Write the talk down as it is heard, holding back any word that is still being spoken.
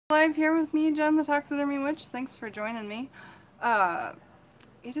Live here with me, Jen the Taxidermy Witch. Thanks for joining me.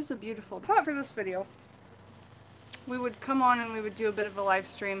 It is a beautiful thought for this video. We would come on and we would do a bit of a live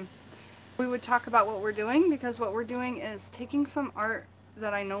stream. We would talk about what we're doing, because what we're doing is taking some art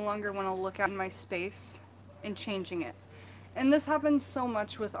that I no longer want to look at in my space and changing it. And this happens so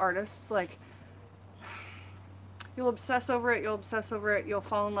much with artists. Like, you'll obsess over it, you'll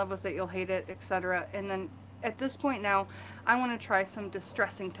fall in love with it, you'll hate it, etc. And then at this point now, I want to try some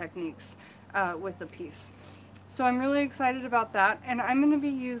distressing techniques with the piece. So I'm really excited about that, and I'm going to be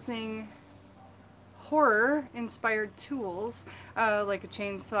using horror-inspired tools, like a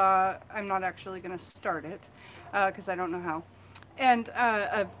chainsaw. I'm not actually going to start it, because I don't know how. And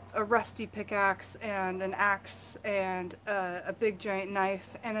a rusty pickaxe, and an axe, and a big giant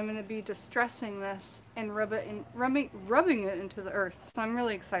knife, and I'm going to be distressing this and rubbing it into the earth. So I'm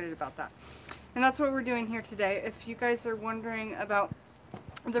really excited about that. And that's what we're doing here today. If you guys are wondering about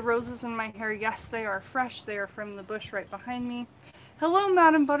the roses in my hair, yes, they are fresh. They are from the bush right behind me. Hello,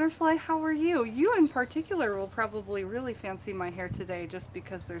 Madam Butterfly. How are you? You in particular will probably really fancy my hair today just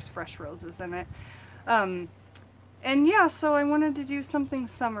because there's fresh roses in it. And yeah, so I wanted to do something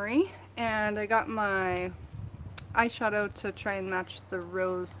summery, and I got my eyeshadow to try and match the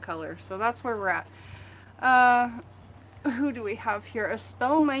rose color. So that's where we're at. Who do we have here? A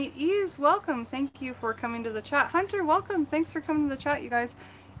Spell Might Ease, welcome. Thank you for coming to the chat. Hunter, welcome. Thanks for coming to the chat, you guys.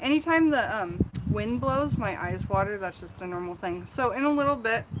 Anytime the wind blows, my eyes water. That's just a normal thing. So in a little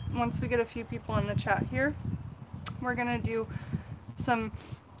bit, once we get a few people in the chat here, we're going to do some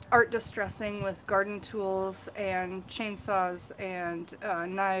art distressing with garden tools and chainsaws and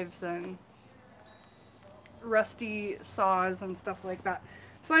knives and rusty saws and stuff like that.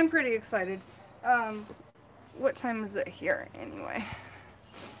 So I'm pretty excited. What time is it here anyway?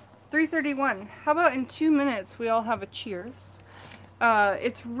 3:31. How about in 2 minutes we all have a cheers?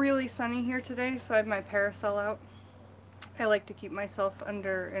 It's really sunny here today, so I have my parasol out. I like to keep myself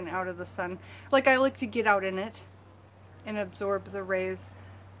under and out of the sun. Like, I like to get out in it and absorb the rays,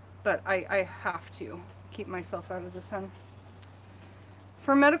 but I have to keep myself out of the sun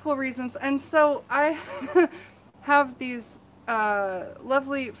for medical reasons. And so I have these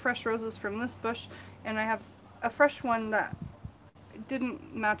lovely fresh roses from this bush, and I have a fresh one that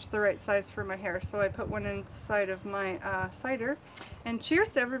didn't match the right size for my hair, so I put one inside of my cider. And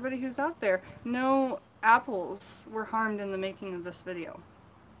cheers to everybody who's out there. No apples were harmed in the making of this video,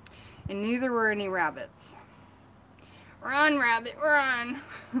 and neither were any rabbits. Run, rabbit, run!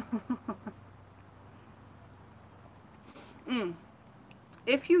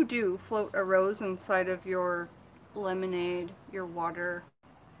 If you do float a rose inside of your lemonade, your water,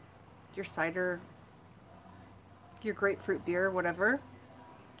 your cider, your grapefruit beer, whatever,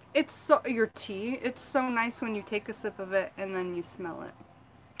 it's so, your tea, it's so nice when you take a sip of it and then you smell it.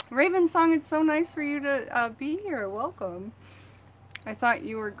 Raven Song, it's so nice for you to be here. Welcome. I thought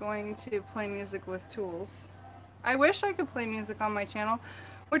you were going to play music with tools. I wish I could play music on my channel,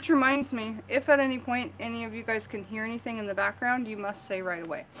 which reminds me, if at any point any of you guys can hear anything in the background, you must say right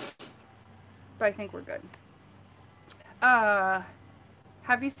away. But I think we're good.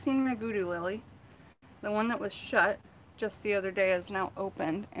 Have you seen my voodoo lily? The one that was shut just the other day is now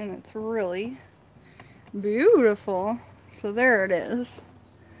opened, and it's really beautiful. So there it is.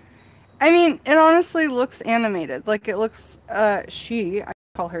 I mean, it honestly looks animated. Like, it looks, I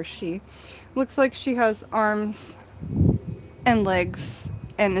call her she, looks like she has arms and legs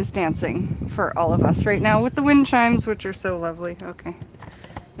and is dancing for all of us right now with the wind chimes, which are so lovely. Okay.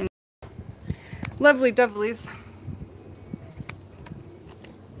 And lovely dovelies.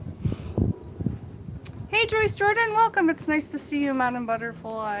 Hey Joyce Jordan, welcome. It's nice to see you. Madam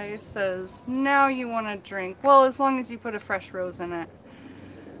Butterfly says, now you want to drink. Well, as long as you put a fresh rose in it.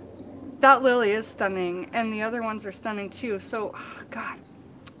 That lily is stunning, and the other ones are stunning too. So, God,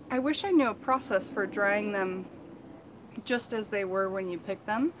 I wish I knew a process for drying them just as they were when you picked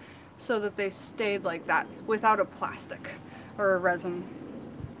them, so that they stayed like that without a plastic or a resin.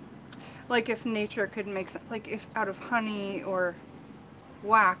 Like if nature could make some, like if out of honey or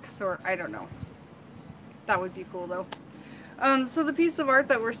wax, or I don't know. That would be cool though. So the piece of art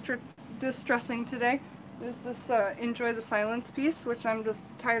that we're distressing today is this Enjoy the Silence piece, which I'm just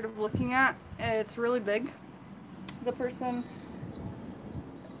tired of looking at. It's really big. The person,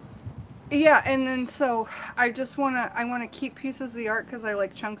 yeah, and then so I want to keep pieces of the art because I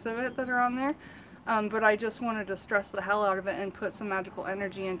like chunks of it that are on there, but I just want to distress the hell out of it and put some magical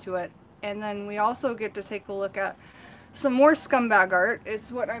energy into it. And then we also get to take a look at some more scumbag art.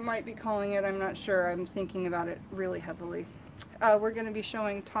 It's what I might be calling it. I'm not sure. I'm thinking about it really heavily. We're going to be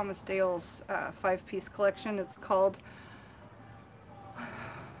showing Thomas Dale's 5-piece collection. It's called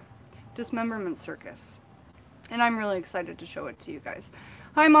Dismemberment Circus. And I'm really excited to show it to you guys.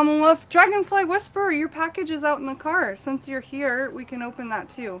 Hi, Mama Wolf. Dragonfly Whisperer, your package is out in the car. Since you're here, we can open that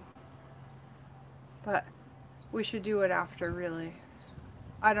too. But we should do it after, really.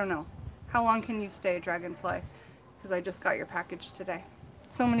 I don't know. How long can you stay, Dragonfly? Because I just got your package today.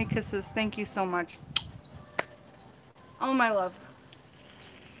 So many kisses. Thank you so much. Oh, my love.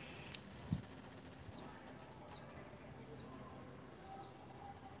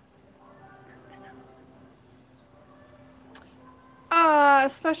 A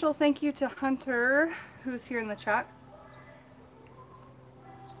special thank you to Hunter, who's here in the chat.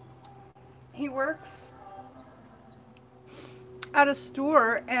 He works at a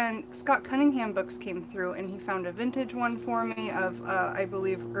store, and Scott Cunningham books came through, and he found a vintage one for me of, I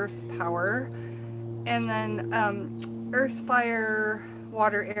believe, Earth Power, and then Earth, Fire,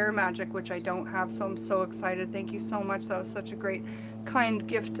 Water, Air Magic, which I don't have, so I'm so excited. Thank you so much. That was such a great, kind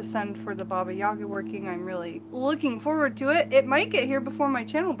gift to send for the Baba Yaga working. I'm really looking forward to it. It might get here before my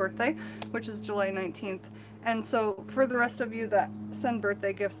channel birthday, which is July 19th. And so for the rest of you that send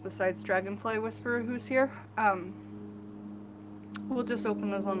birthday gifts besides Dragonfly Whisperer, who's here, we'll just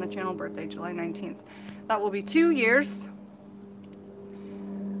open those on the channel birthday, July 19th. That will be 2 years.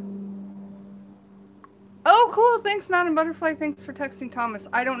 Oh, cool. Thanks, Madam Butterfly. Thanks for texting Thomas.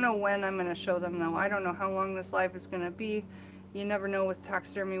 I don't know when I'm going to show them, though. I don't know how long this live is going to be. You never know with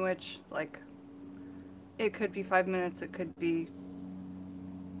Taxidermy Witch. Like, it could be 5 minutes. It could be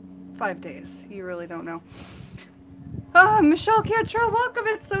 5 days. You really don't know. Michelle Cantrell, welcome.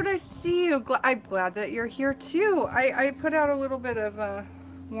 It's so nice to see you. I'm glad that you're here, too. I put out a little bit of a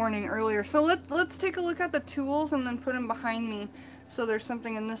warning earlier. So let's take a look at the tools and then put them behind me. So there's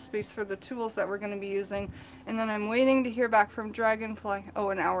something in this space for the tools that we're going to be using. And then I'm waiting to hear back from Dragonfly. Oh,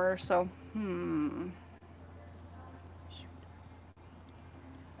 an hour or so.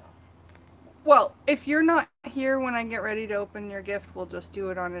 Well, if you're not here when I get ready to open your gift, we'll just do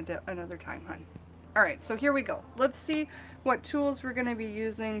it on another time, hon. Alright, so here we go. Let's see what tools we're going to be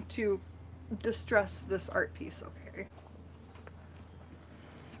using to distress this art piece, okay?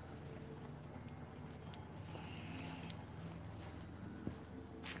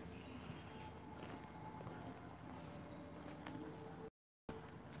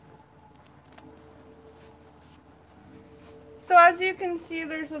 So as you can see,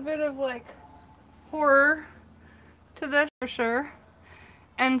 there's a bit of like horror to this for sure.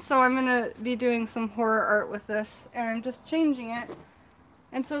 And so I'm going to be doing some horror art with this, and I'm just changing it.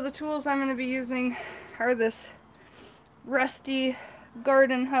 And so the tools I'm going to be using are this rusty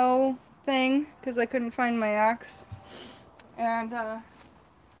garden hoe thing, because I couldn't find my axe. And I'm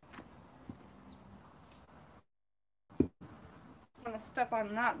going to step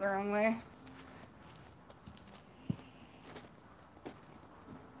on that the wrong way.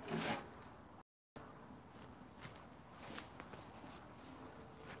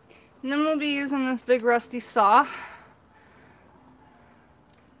 And then we'll be using this big rusty saw.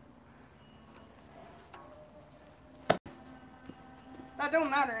 That don't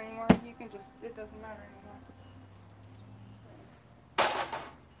matter anymore. You can just, it doesn't matter anymore.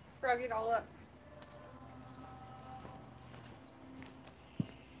 Frog it all up.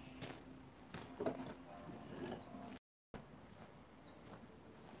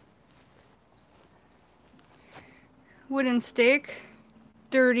 Wooden stake.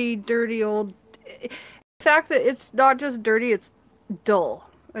 Dirty, dirty old... The fact that it's not just dirty, it's dull.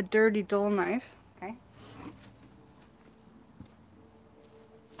 A dirty, dull knife. Okay.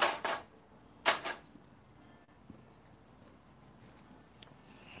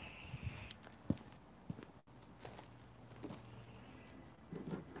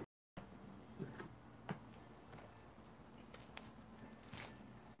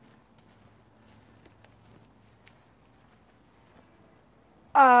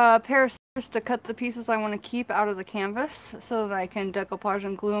 A pair of scissors to cut the pieces I want to keep out of the canvas so that I can decoupage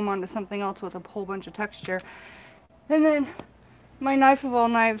and glue them onto something else with a whole bunch of texture. And then my knife of all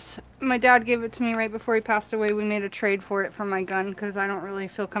knives, my dad gave it to me right before he passed away. We made a trade for it for my gun because I don't really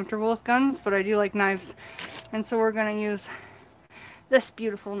feel comfortable with guns, but I do like knives. And so we're going to use this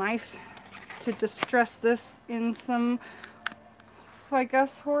beautiful knife to distress this in some, I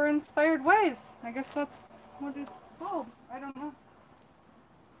guess, horror-inspired ways. I guess that's what it's called. I don't know.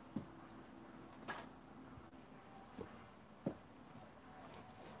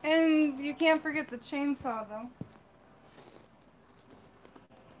 And you can't forget the chainsaw, though.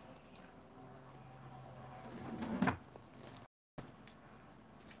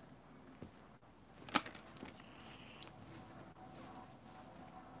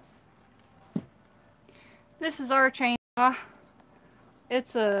 This is our chainsaw.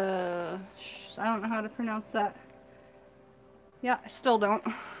 It's a, I don't know how to pronounce that. Yeah, I still don't.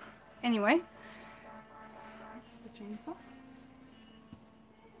 Anyway, that's the chainsaw.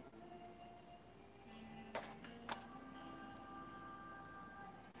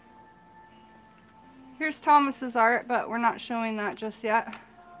 Here's Thomas's art, but we're not showing that just yet.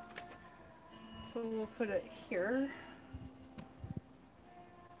 So we'll put it here.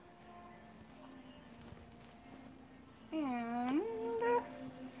 And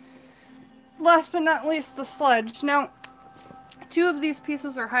last but not least, the sledge. Now, two of these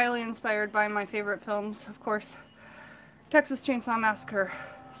pieces are highly inspired by my favorite films, of course. Texas Chainsaw Massacre.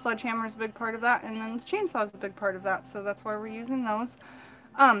 Sledgehammer is a big part of that, and then the chainsaw is a big part of that, so that's why we're using those.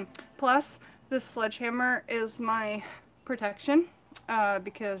 Plus, this sledgehammer is my protection,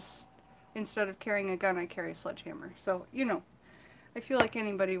 because instead of carrying a gun, I carry a sledgehammer. So, you know, I feel like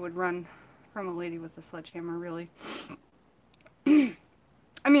anybody would run from a lady with a sledgehammer, really.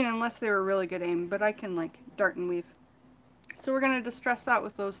 I mean, unless they were really good aim, but I can, like, dart and weave. So we're going to distress that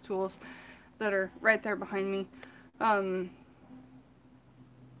with those tools that are right there behind me.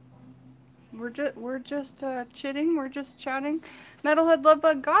 We're just chitting, we're just chatting. Metalhead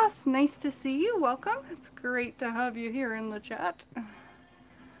Lovebug Goth, nice to see you. Welcome. It's great to have you here in the chat.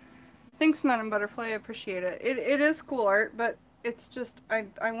 Thanks, Madam Butterfly. I appreciate it. It is cool art, but it's just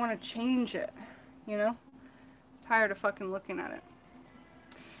I want to change it. You know, tired of fucking looking at it.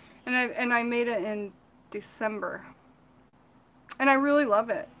 And I made it in December, and I really love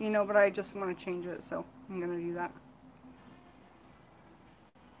it. You know, but I just want to change it, so I'm gonna do that.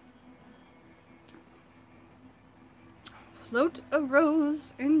 Float a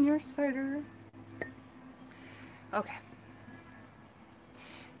rose in your cider. Okay.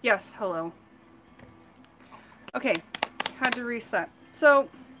 Yes, hello. Okay, had to reset. So,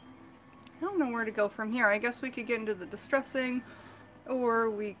 I don't know where to go from here. I guess we could get into the distressing, or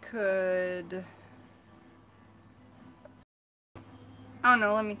we could... I don't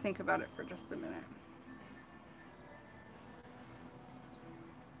know, let me think about it for just a minute.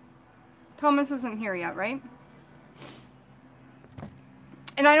 Thomas isn't here yet, right?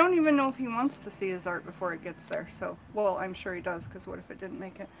 And I don't even know if he wants to see his art before it gets there, so... Well, I'm sure he does, because what if it didn't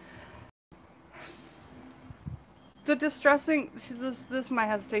make it? The distressing, this is my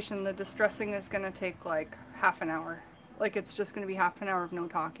hesitation, the distressing is going to take like half an hour. Like it's just going to be half an hour of no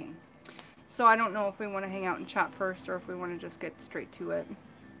talking. So I don't know if we want to hang out and chat first or if we want to just get straight to it.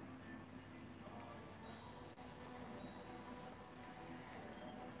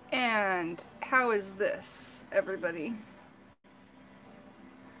 And how is this, everybody?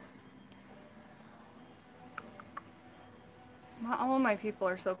 All of my people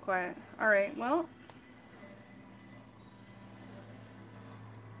are so quiet. Alright, well...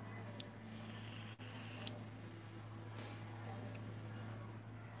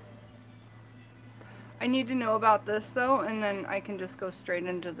 I need to know about this though, and then I can just go straight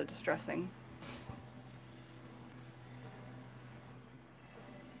into the distressing.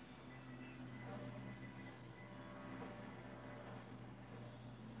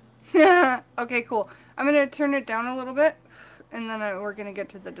 Okay, cool. I'm going to turn it down a little bit, and then we're going to get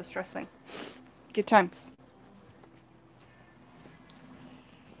to the distressing. Good times.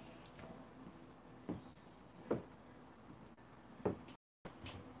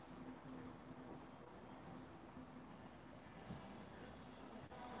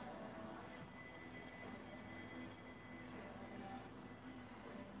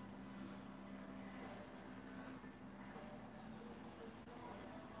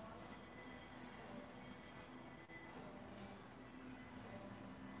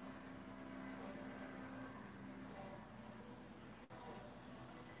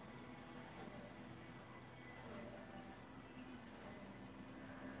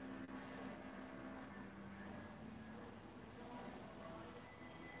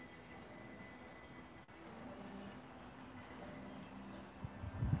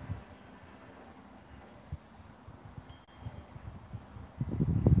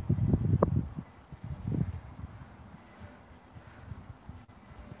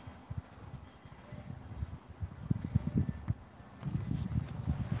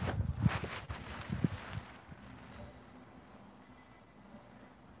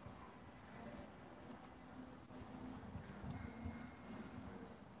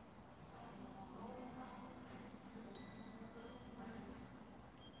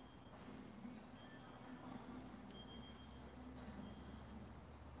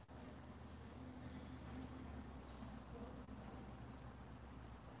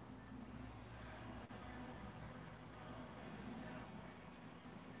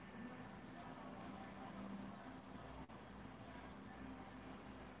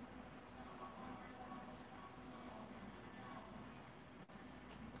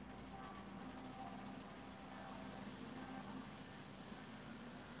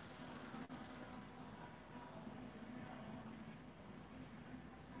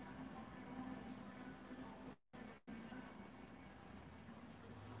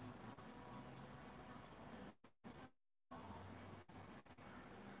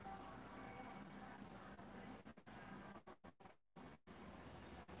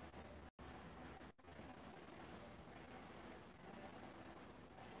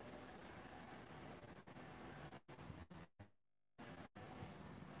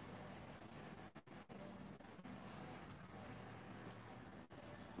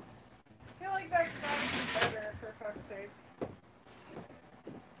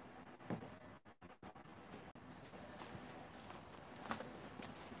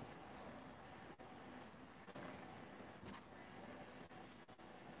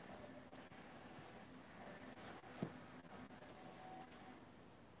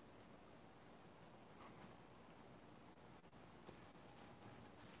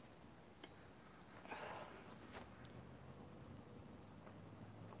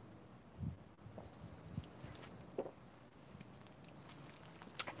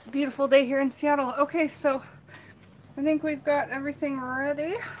 It's a beautiful day here in Seattle. Okay, so I think we've got everything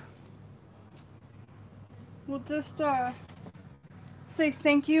ready. We'll just say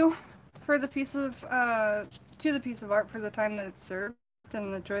thank you for the piece of to the piece of art for the time that it served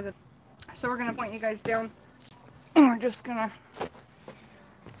and the joy that. So we're gonna point you guys down, and we're just gonna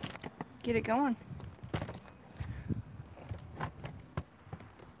get it going.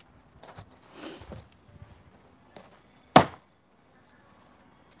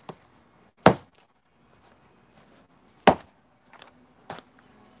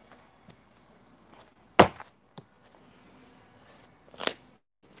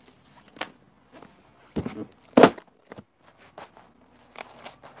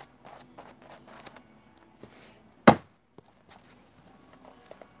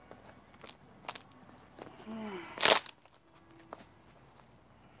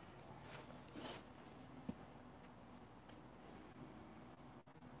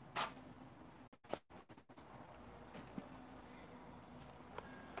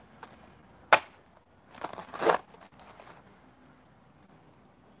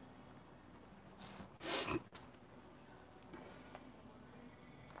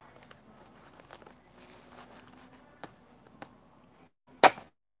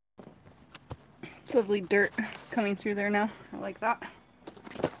 It's lovely dirt coming through there now. I like that.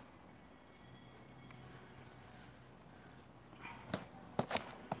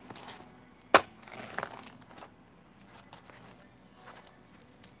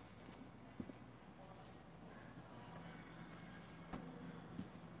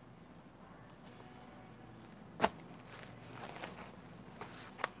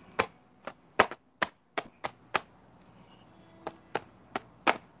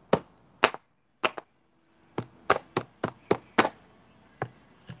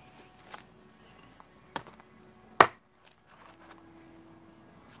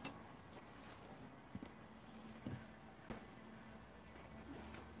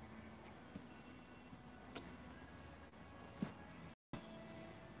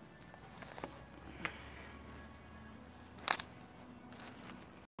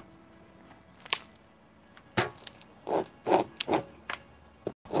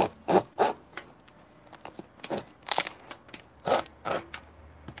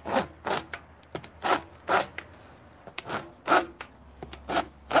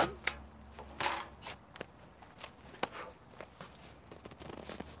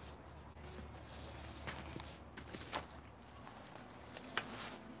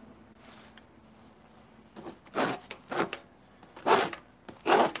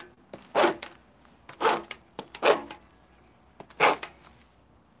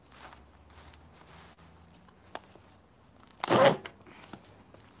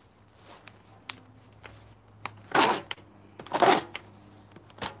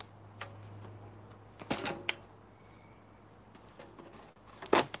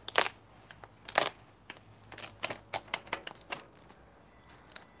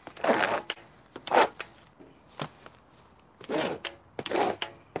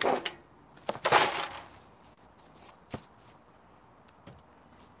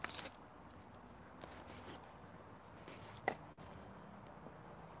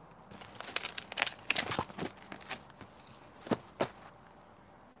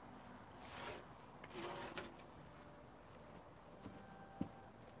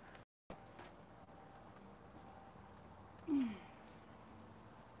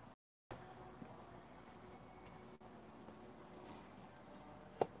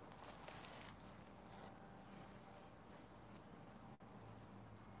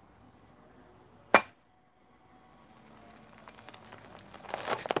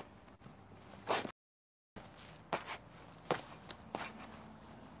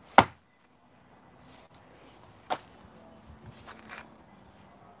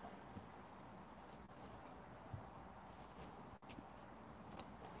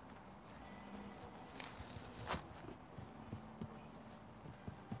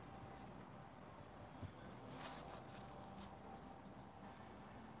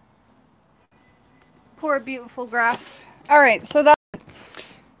 Poor beautiful grass. Alright, so that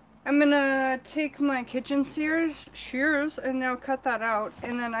I'm gonna take my kitchen shears and now cut that out,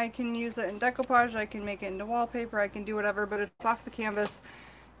 and then I can use it in decoupage, I can make it into wallpaper, I can do whatever, but it's off the canvas.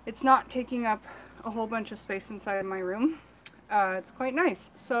 It's not taking up a whole bunch of space inside of my room. It's quite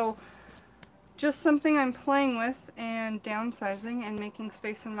nice. So just something I'm playing with and downsizing and making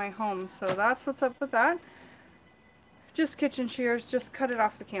space in my home. So that's what's up with that. Just kitchen shears, just cut it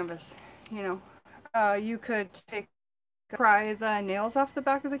off the canvas, you know. You could pry the nails off the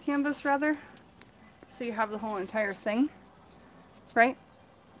back of the canvas rather, so you have the whole entire thing, right?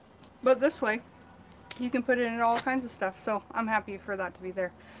 But this way, you can put it in all kinds of stuff. So I'm happy for that to be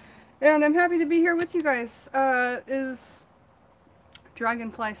there. And I'm happy to be here with you guys. Is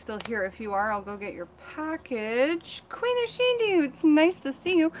Dragonfly still here? If you are, I'll go get your package. Queen of Shindu, it's nice to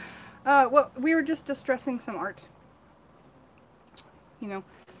see you. Well, we were just distressing some art. You know,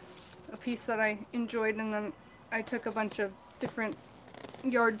 a piece that I enjoyed, and then I took a bunch of different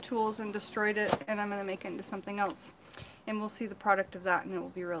yard tools and destroyed it, and I'm going to make it into something else. And we'll see the product of that, and it will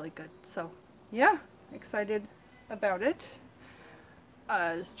be really good. So, yeah, excited about it.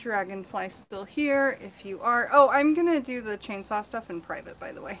 Is Dragonfly still here? If you are... Oh, I'm going to do the chainsaw stuff in private,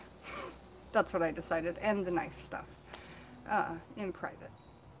 by the way. That's what I decided. And the knife stuff in private.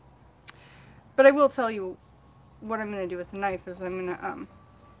 But I will tell you what I'm going to do with the knife is I'm going to...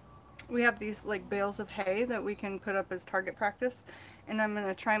 we have these like bales of hay that we can put up as target practice. And I'm going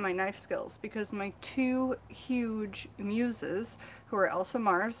to try my knife skills. Because my two huge muses, who are Elsa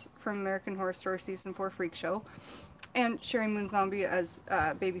Mars from American Horror Story Season 4 Freak Show, and Sherry Moon Zombie as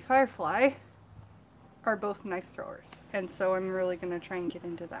Baby Firefly, are both knife throwers. And so I'm really going to try and get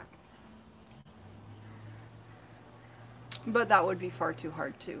into that. But that would be far too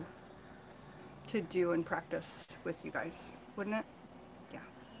hard to do and practice with you guys, wouldn't it? Yeah.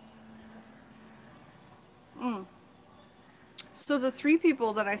 So the 3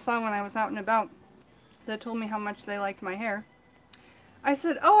 people that I saw when I was out and about that told me how much they liked my hair, I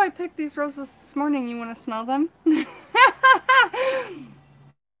said, oh, I picked these roses this morning. You want to smell them?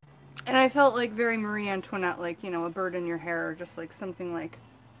 And I felt like very Marie Antoinette, like, you know, a bird in your hair, or just like something like,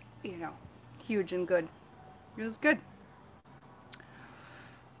 you know, huge and good. It was good.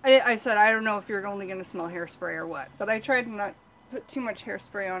 I said, I don't know if you're only going to smell hairspray or what, but I tried to not put too much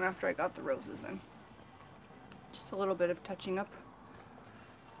hairspray on after I got the roses in. Just a little bit of touching up.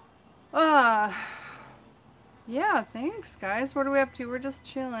 Yeah, thanks guys. What are we up to? We're just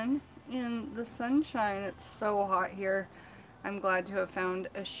chilling in the sunshine. It's so hot here. I'm glad to have found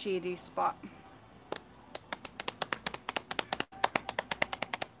a shady spot.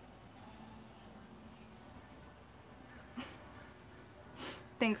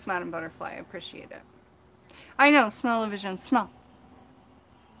 Thanks, Madam Butterfly. I appreciate it. I know, smell-o-vision. Smell.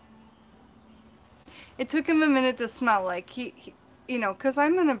 It took him a minute to smell. Like, he you know, because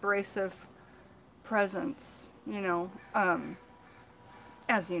I'm an abrasive presence, you know,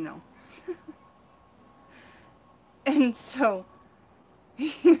 as you know. And so,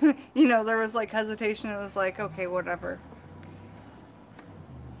 you know, there was like hesitation. It was like, okay, whatever.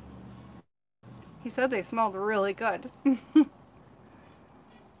 He said they smelled really good.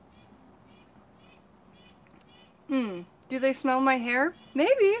 Do they smell my hair?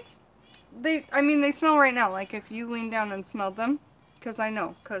 Maybe. I mean, they smell right now. Like, if you lean down and smelled them. Because I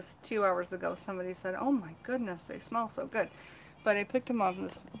know. Because 2 hours ago, somebody said, oh my goodness, they smell so good. But I picked them off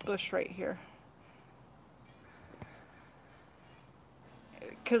this bush right here.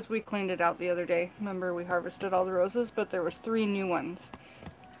 Because we cleaned it out the other day. Remember, we harvested all the roses, but there was 3 new ones.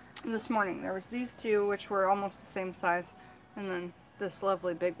 This morning, there was these 2, which were almost the same size. And then this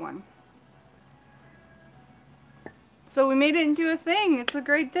lovely big one. So we made it into a thing. It's a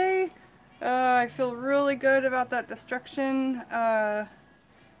great day. I feel really good about that destruction. Yeah,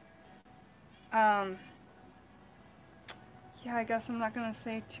 I guess I'm not going to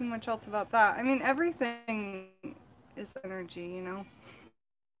say too much else about that. I mean, everything is energy, you know.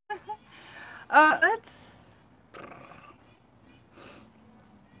 Let's...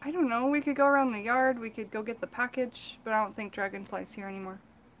 I don't know. We could go around the yard. We could go get the package. But I don't think Dragonfly's here anymore.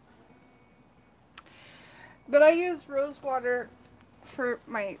 But I use rose water for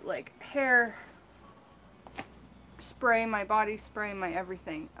my, like, hair spray, my body spray, my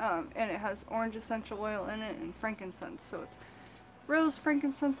everything. And it has orange essential oil in it and frankincense. So it's rose,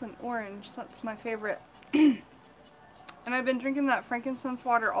 frankincense, and orange. That's my favorite. And I've been drinking that frankincense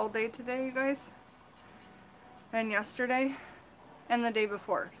water all day today, you guys. And yesterday. And the day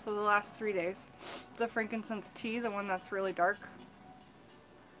before. So the last 3 days. The frankincense tea, the one that's really dark.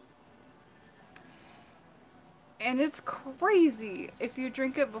 And it's crazy. If you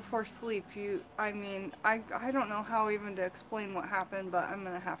drink it before sleep, I mean, I don't know how even to explain what happened, but I'm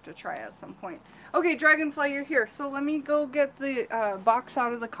going to have to try at some point. Okay, Dragonfly, you're here. So let me go get the box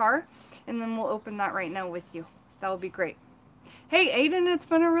out of the car, and then we'll open that right now with you. That would be great. Hey, Aiden, it's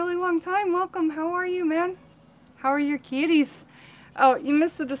been a really long time. Welcome. How are you, man? How are your kitties? Oh, you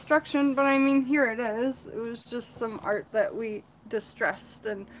missed the destruction, but I mean, here it is. It was just some art that we distressed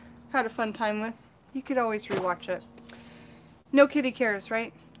and had a fun time with. You could always rewatch it. No kitty cares,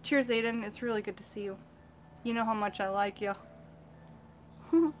 right? Cheers, Aiden. It's really good to see you. You know how much I like you.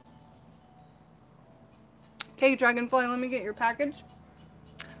 Okay, Dragonfly, let me get your package.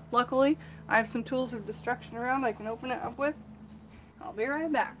 Luckily, I have some tools of destruction around I can open it up with. I'll be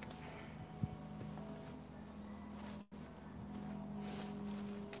right back.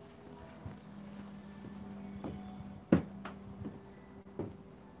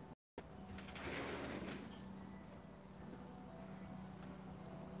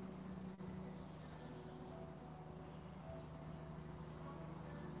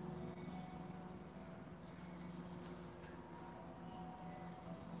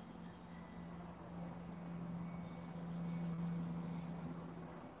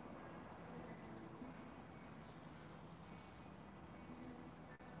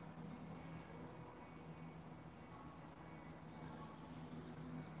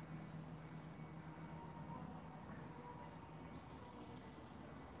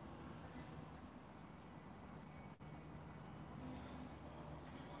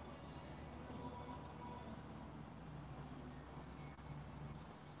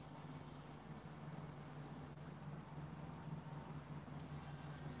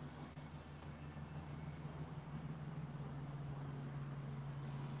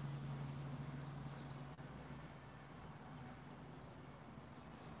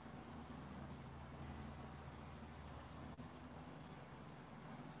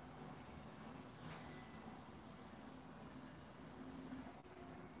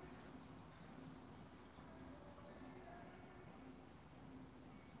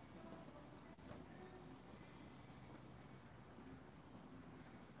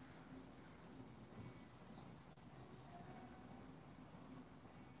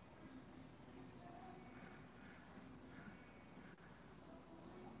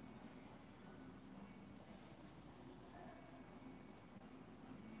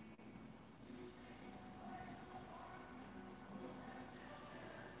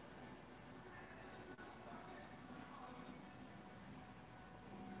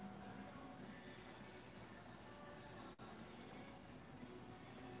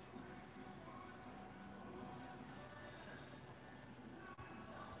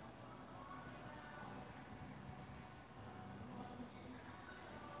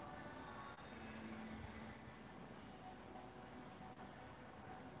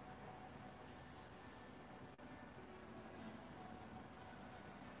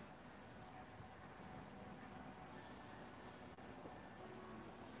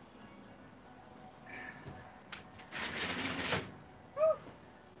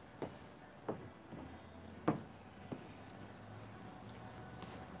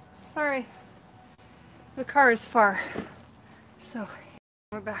 Sorry, the car is far, so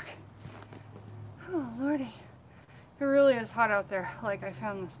we're back. Oh, lordy. It really is hot out there. Like, I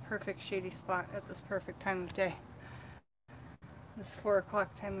found this perfect shady spot at this perfect time of day. This 4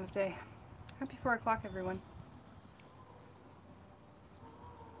 o'clock time of day. Happy 4 o'clock, everyone.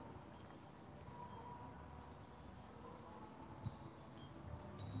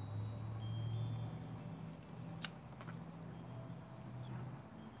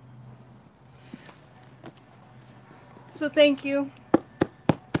 So thank you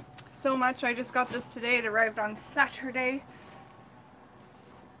so much. I just got this today. It arrived on Saturday.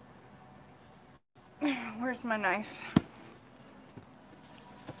 Where's my knife?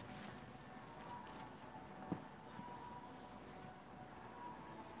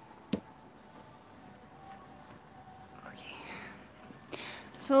 Okay.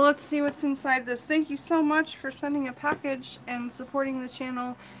 So let's see what's inside this. Thank you so much for sending a package and supporting the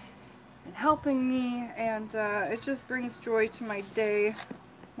channel and helping me, and it just brings joy to my day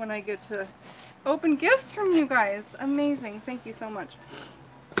when I get to open gifts from you guys. Amazing. Thank you so much.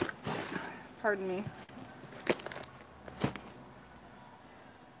 Pardon me.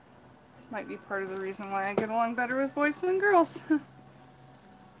 This might be part of the reason why I get along better with boys than girls.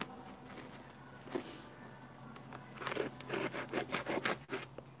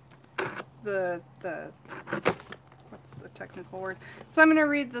 the what's the technical word? So I'm going to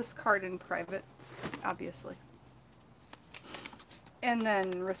read this card in private, obviously, and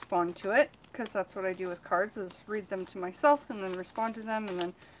then respond to it, because that's what I do with cards, is read them to myself and then respond to them and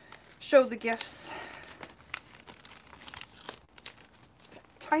then show the gifts.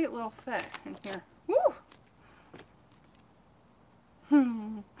 Tight little fit in here. Woo!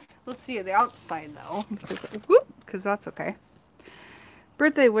 Let's see the outside though, because that's okay.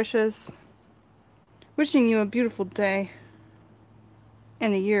 Birthday wishes. Wishing you a beautiful day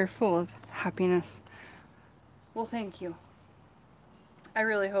and a year full of happiness. Well, thank you. I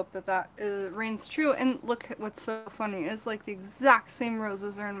really hope that that reigns true. And look at what's so funny is, like, the exact same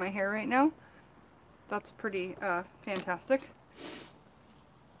roses are in my hair right now. That's pretty fantastic.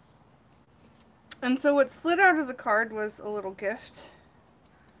 And so what slid out of the card was a little gift.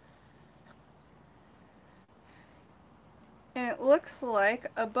 And it looks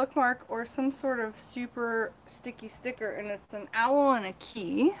like a bookmark or some sort of super sticky sticker, and it's an owl and a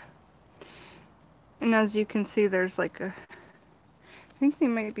key. And as you can see, there's like a, I think they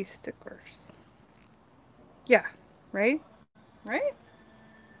might be stickers. Yeah, right? Right?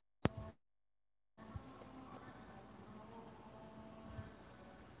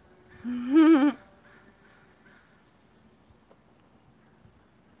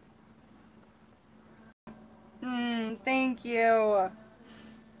 Thank you.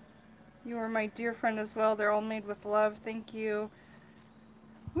 You are my dear friend as well. They're all made with love. Thank you.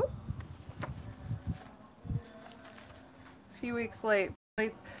 Whoop. A few weeks late.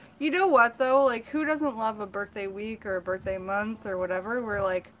 Like, you know what though? Like, who doesn't love a birthday week or a birthday month or whatever? Where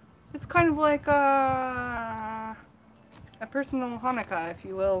like, it's kind of like a personal Hanukkah, if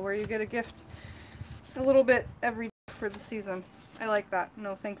you will, where you get a gift a little bit every day for the season. I like that.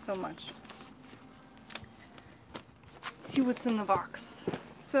 No, thanks so much. Let's see what's in the box.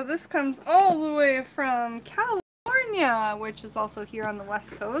 So this comes all the way from California, which is also here on the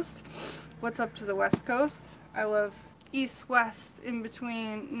West Coast. What's up to the West Coast? I love east, west, in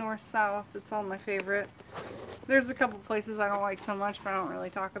between, north, south. It's all my favorite. There's a couple places I don't like so much, but I don't really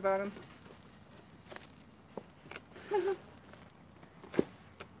talk about them.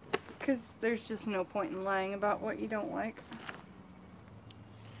 Because there's just no point in lying about what you don't like.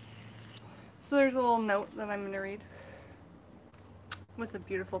 So there's a little note that I'm going to read with a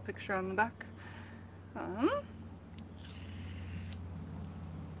beautiful picture on the back.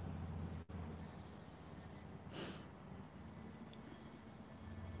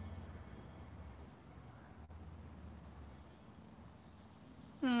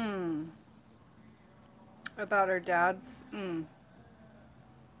 About our dads.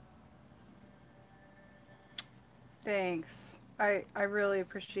 Thanks. I really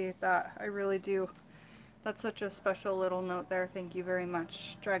appreciate that. I really do. That's such a special little note there. Thank you very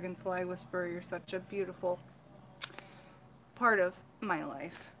much, Dragonfly Whisperer. You're such a beautiful part of my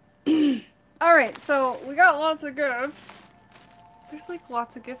life. Alright, so we got lots of gifts. There's like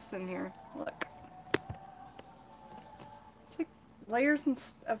lots of gifts in here. Look. It's like layers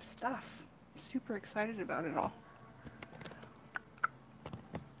of stuff. I'm super excited about it all.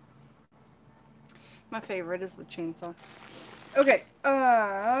 My favorite is the chainsaw. Okay,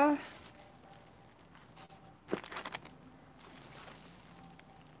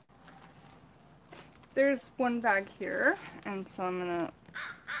 there's one bag here, and so I'm gonna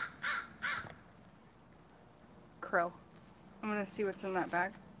I'm gonna see what's in that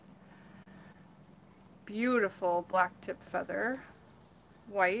bag. Beautiful black tip feather,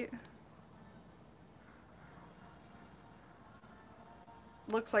 white.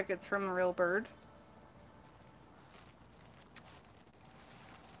 Looks like it's from a real bird.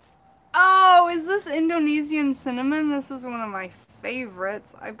 Oh, is this Indonesian cinnamon? This is one of my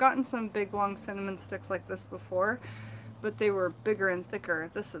favorites. I've gotten some big long cinnamon sticks like this before, but they were bigger and thicker.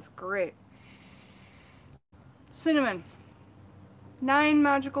 This is great. Cinnamon. 9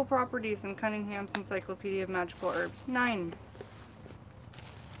 magical properties in Cunningham's Encyclopedia of Magical Herbs. 9.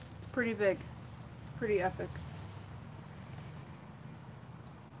 It's pretty big. It's pretty epic.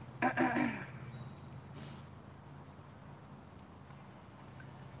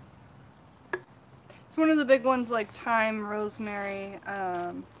 It's one of the big ones like thyme, rosemary,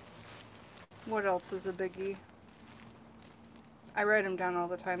 what else is a biggie? I write them down all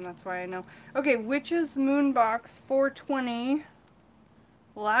the time, that's why I know. Okay, Witch's Moonbox 420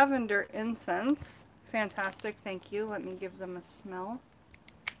 lavender incense. Fantastic, thank you. Let me give them a smell.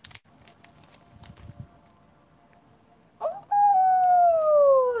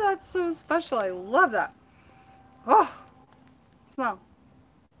 Oh, that's so special. I love that. Oh, smell.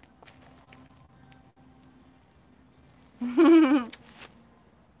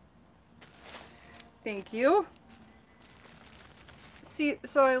 Thank you. See,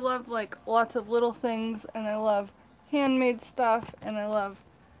 so I love like lots of little things, and I love handmade stuff, and I love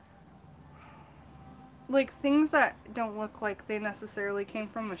like things that don't look like they necessarily came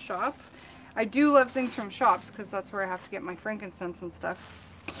from a shop. I do love things from shops because that's where I have to get my frankincense and stuff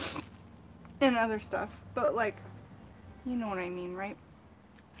and other stuff, but like, you know what I mean, right?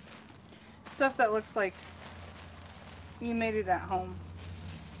 Stuff that looks like you made it at home.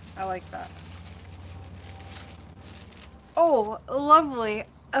 I like that. Oh, lovely.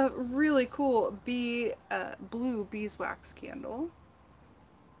 A really cool blue beeswax candle.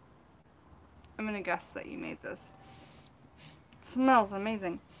 I'm gonna guess that you made this. It smells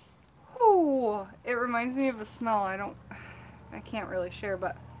amazing. Ooh, it reminds me of a smell I can't really share,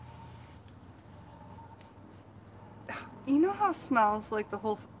 but you know how it smells like the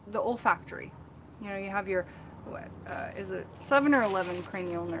olfactory? You know, you have your what, is it 7 or 11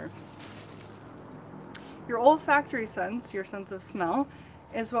 cranial nerves. Your olfactory sense, your sense of smell,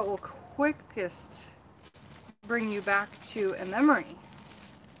 is what will quickest bring you back to a memory.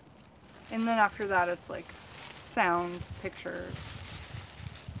 And then after that, it's like sound, pictures,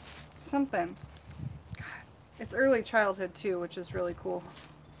 something. God, it's early childhood too, which is really cool.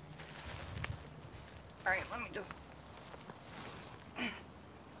 All right, let me just...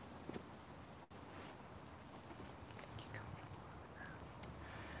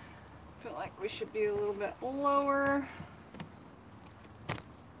 feel like we should be a little bit lower.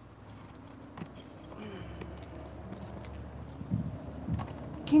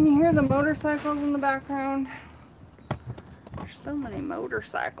 Can you hear the motorcycles in the background? There's so many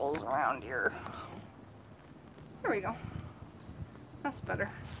motorcycles around here. There we go. That's better.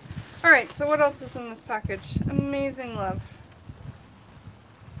 Alright, so what else is in this package? Amazing love.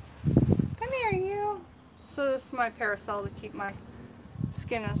 Come here, you. So this is my parasol to keep my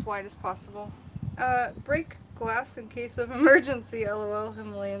skin as white as possible. Break glass in case of emergency, LOL,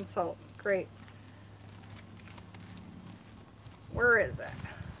 Himalayan salt. Great. Where is it?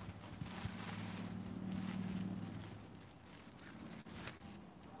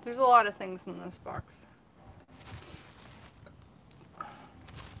 There's a lot of things in this box.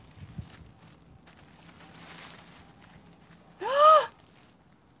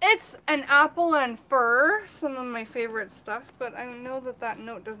 It's an apple and fur, some of my favorite stuff, but I know that that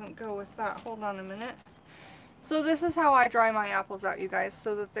note doesn't go with that. Hold on a minute. So this is how I dry my apples out, you guys,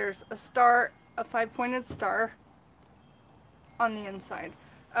 so that there's a star, a 5-pointed star on the inside.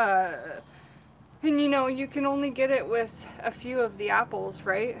 And you know, you can only get it with a few of the apples,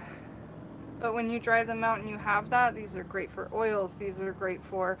 right? But when you dry them out and you have that, these are great for oils. These are great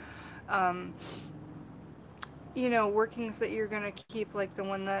for, you know, workings that you're going to keep, like the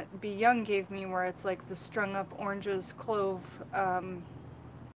one that Be Young gave me, where it's like the strung up oranges, clove,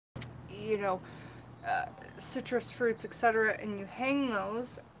 you know, citrus fruits, etc. And you hang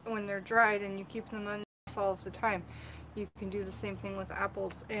those when they're dried and you keep them in all of the time. You can do the same thing with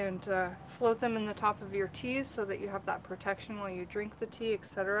apples and float them in the top of your teas so that you have that protection while you drink the tea,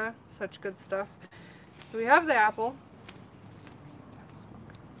 etc. Such good stuff. So we have the apple.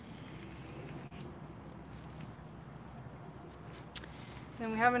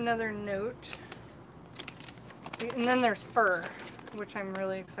 Then we have another note. And then there's fur, which I'm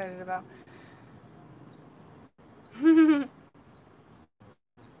really excited about.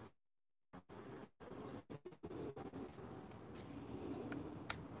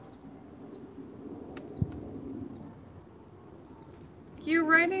 You're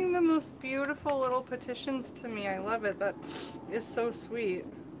writing the most beautiful little petitions to me. I love it. That is so sweet.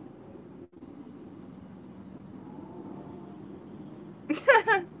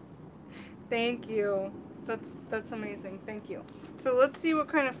 Thank you. That's amazing. Thank you. So let's see what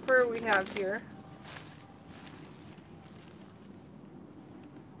kind of fur we have here.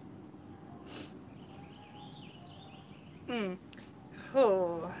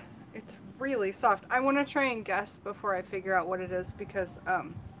 Oh, it's really soft. I want to try and guess before I figure out what it is because,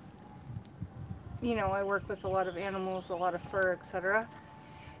 you know, I work with a lot of animals, a lot of fur, etc.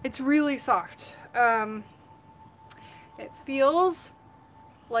 It's really soft. It feels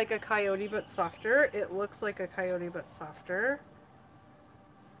like a coyote but softer. It looks like a coyote but softer.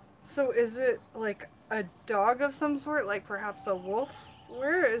 So is it like a dog of some sort, like perhaps a wolf?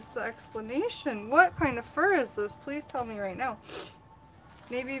 Where is the explanation? What kind of fur is this? Please tell me right now.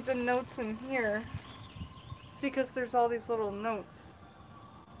 Maybe the notes in here. See, because there's all these little notes.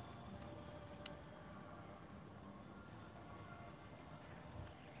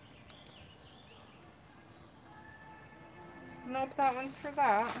 Nope, that one's for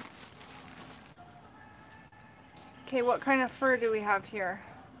that. Okay, what kind of fur do we have here?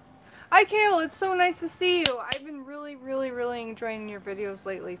 Hi, Kale. It's so nice to see you. I've been really enjoying your videos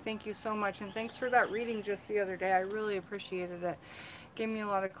lately. Thank you so much. And thanks for that reading just the other day. I really appreciated it. Gave me a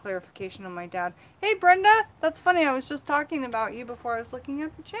lot of clarification on my dad. Hey, Brenda. That's funny. I was just talking about you before I was looking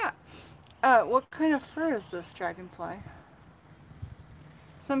at the chat. What kind of fur is this dragonfly?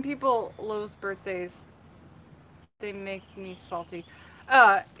 Some people, Lowe's birthdays, they make me salty.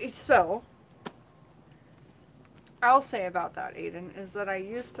 So, I'll say about that, Aiden, is that I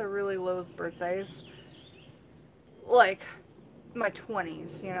used to really loathe birthdays. Like, my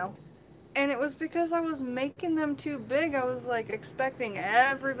 20s, you know? And it was because I was making them too big. I was, like, expecting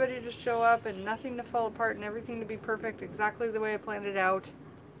everybody to show up and nothing to fall apart and everything to be perfect exactly the way I planned it out.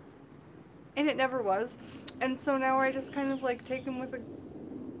 And it never was. And so now I just kind of, like, take them with a...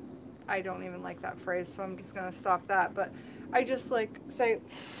 I don't even like that phrase, so I'm just gonna stop that. But I just, like, say,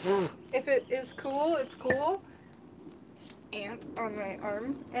 if it is cool, it's cool. ant on my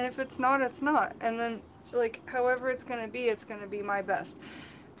arm, and if it's not, it's not. And then, like, however it's gonna be my best.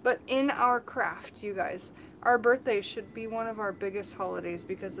 But in our craft, you guys, our birthday should be one of our biggest holidays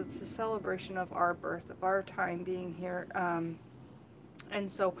because it's the celebration of our birth, of our time being here. And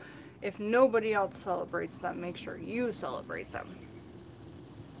so, if nobody else celebrates them, make sure you celebrate them.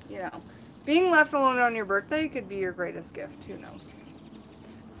 You know, being left alone on your birthday could be your greatest gift. Who knows?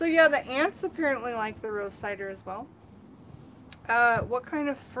 So yeah, the ants apparently like the rose cider as well. What kind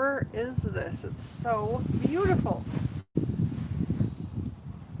of fur is this? It's so beautiful.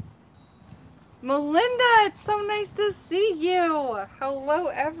 Melinda, it's so nice to see you. Hello,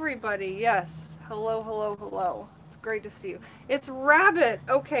 everybody. Yes. Hello, hello, hello. It's great to see you. It's rabbit.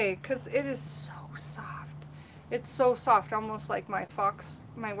 Okay, because it is so soft. It's so soft, almost like my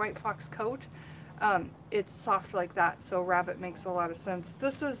white fox coat. It's soft like that, so rabbit makes a lot of sense.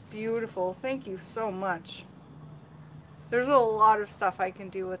 This is beautiful. Thank you so much. There's a lot of stuff I can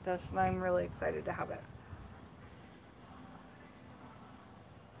do with this, and I'm really excited to have it.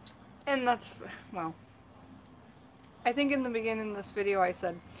 And that's, well, I think in the beginning of this video I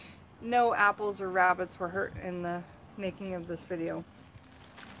said no apples or rabbits were hurt in the making of this video.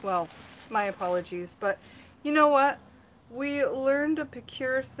 Well, my apologies, but you know what? We learn to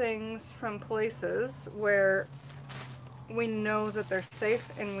procure things from places where we know that they're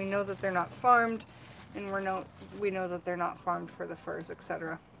safe, and we know that they're not farmed, and we know that they're not farmed for the furs,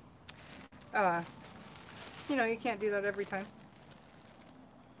 etc. You know, you can't do that every time.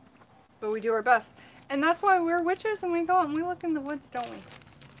 But we do our best. And that's why we're witches and we go out and we look in the woods, don't we?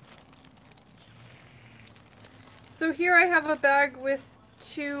 So here I have a bag with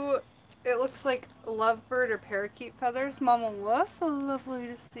two, it looks like lovebird or parakeet feathers. Mama Wolf, lovely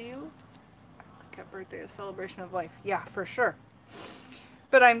to see you. Look at birthday, a celebration of life. Yeah, for sure.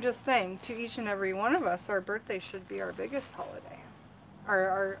 But I'm just saying, to each and every one of us, our birthday should be our biggest holiday.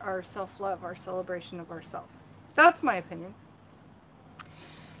 Our self-love, our celebration of ourself. That's my opinion.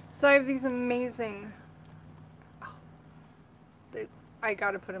 So I have these amazing, I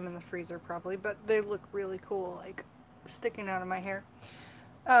gotta put them in the freezer probably, but they look really cool, like sticking out of my hair.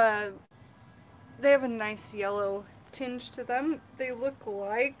 They have a nice yellow tinge to them. They look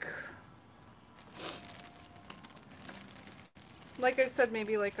like I said,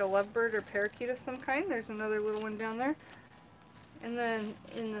 maybe like a lovebird or parakeet of some kind. There's another little one down there. And then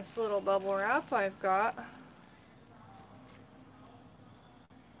in this little bubble wrap, I've got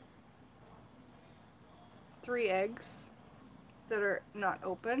three eggs that are not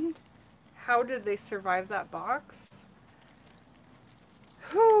opened. How did they survive that box?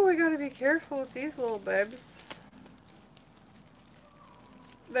 Whew, we gotta be careful with these little babes.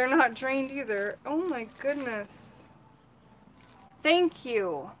 They're not drained either. Oh my goodness. Thank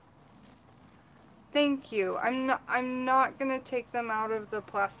you. Thank you. I'm not gonna take them out of the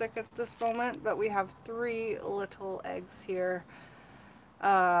plastic at this moment, but we have three little eggs here.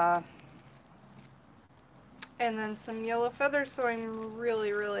 And then some yellow feathers, so I'm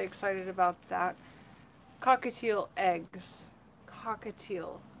really, really excited about that. Cockatiel eggs.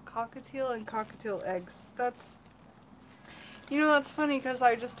 Cockatiel and cockatiel eggs. That's, you know, that's funny because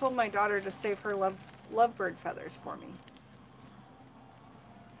I just told my daughter to save her lovebird feathers for me.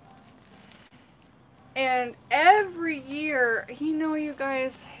 And every year, you know, you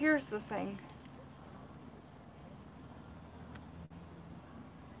guys, here's the thing.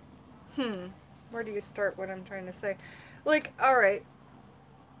 Where do you start what I'm trying to say? Like, alright,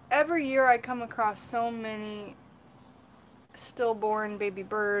 every year I come across so many stillborn baby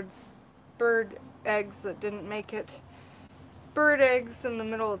birds, bird eggs that didn't make it, bird eggs in the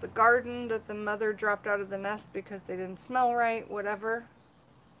middle of the garden that the mother dropped out of the nest because they didn't smell right, whatever.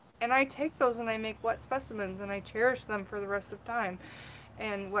 And I take those and I make wet specimens and I cherish them for the rest of time.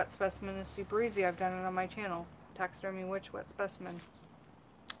 And wet specimen is super easy. I've done it on my channel. Taxidermy Witch wet specimen.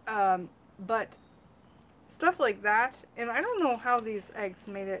 But stuff like that, and I don't know how these eggs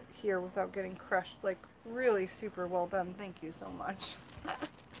made it here without getting crushed. Like, really super well done. Thank you so much.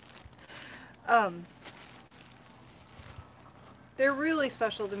 They're really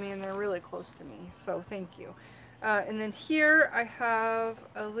special to me and they're really close to me, so thank you. And then here I have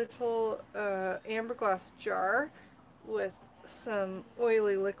a little amber glass jar with some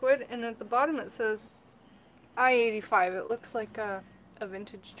oily liquid, and at the bottom it says I-85. It looks like a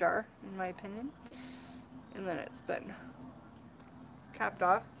vintage jar, in my opinion. And then it's been capped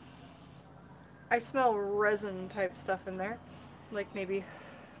off. I smell resin type stuff in there, like maybe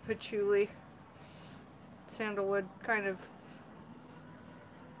patchouli, sandalwood kind of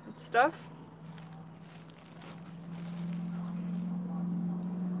stuff.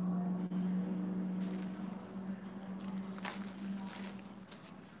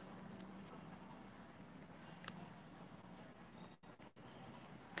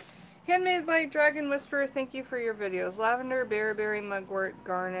 Handmade by Dragon Whisperer, thank you for your videos. Lavender, bearberry, mugwort,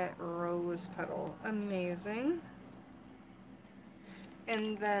 garnet, rose petal. Amazing.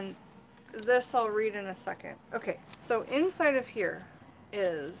 And then this I'll read in a second. Okay, so inside of here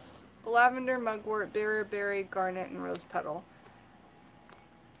is lavender, mugwort, bearberry, garnet, and rose petal.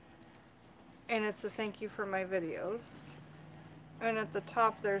 And it's a thank you for my videos. And at the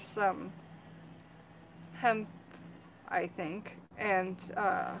top there's some hemp, I think, and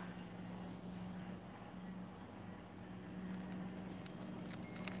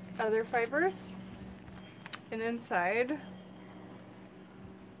other fibers. And inside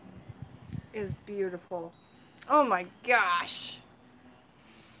is beautiful. Oh my gosh!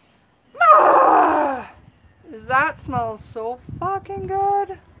 Ah! That smells so fucking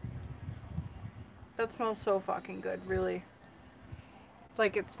good. That smells so fucking good, really.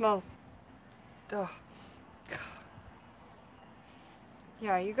 Like, it smells... Ugh.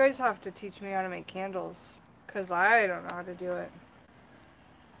 Yeah, you guys have to teach me how to make candles, because I don't know how to do it.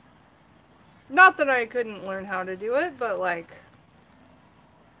 Not that I couldn't learn how to do it, but like,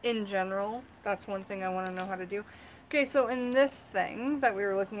 in general, that's one thing I want to know how to do. Okay, so in this thing that we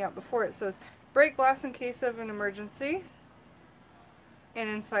were looking at before, it says, break glass in case of an emergency. And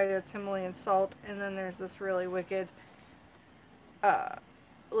inside it's Himalayan salt, and then there's this really wicked,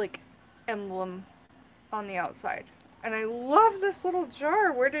 like, emblem on the outside. And I love this little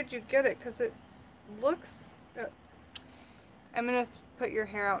jar. Where did you get it? Because it looks... I'm going to put your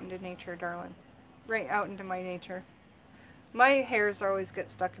hair out into nature, darling. Right out into my nature. My hairs always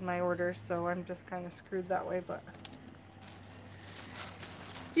get stuck in my orders, so I'm just kind of screwed that way, but...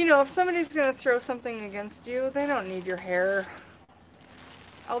 You know, if somebody's going to throw something against you, they don't need your hair.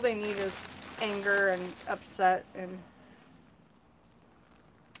 All they need is anger and upset, and...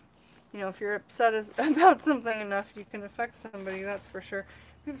 You know, if you're upset about something enough, you can affect somebody, that's for sure.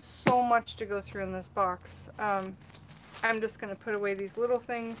 We have so much to go through in this box. I'm just going to put away these little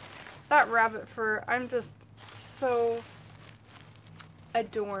things. That rabbit fur, I'm just so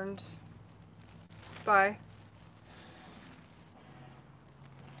adorned by.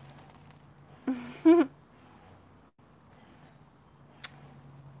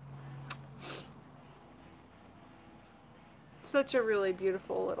 Such a really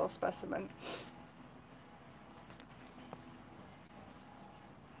beautiful little specimen.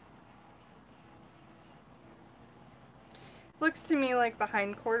 Looks to me like the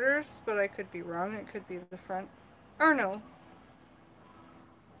hindquarters, but I could be wrong. It could be the front. Or no.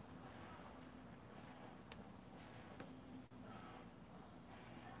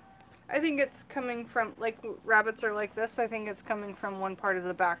 I think it's coming from, like, rabbits are like this. I think it's coming from one part of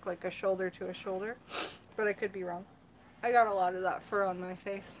the back, like a shoulder to a shoulder. But I could be wrong. I got a lot of that fur on my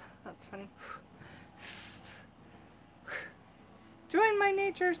face. That's funny. Join my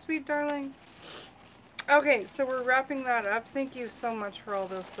nature, sweet darling. Okay, so we're wrapping that up. Thank you so much for all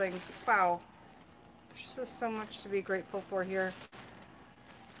those things. Wow. There's just so much to be grateful for here.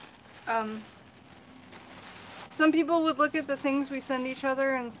 Some people would look at the things we send each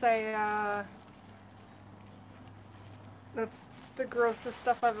other and say, that's the grossest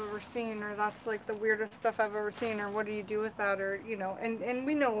stuff I've ever seen, or that's like the weirdest stuff I've ever seen, or what do you do with that, or, you know, and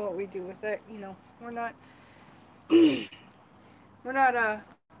we know what we do with it, you know, we're not, we're not,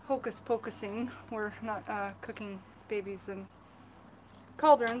 hocus pocusing, we're not, cooking babies in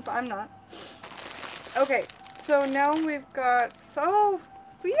cauldrons, I'm not. Okay, so now we've got, so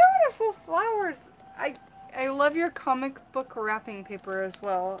beautiful flowers. I love your comic book wrapping paper as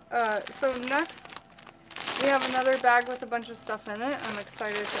well. So next, we have another bag with a bunch of stuff in it. I'm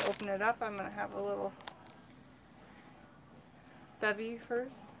excited to open it up. I'm going to have a little bevy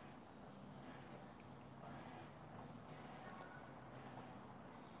first.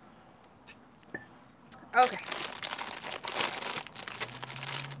 Okay.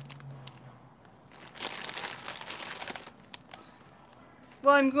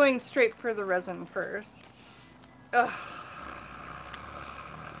 Well, I'm going straight for the resin first. Ugh.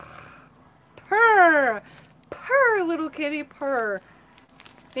 Purr! Purr, little kitty, purr.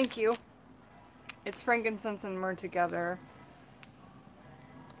 Thank you. It's frankincense and myrrh together.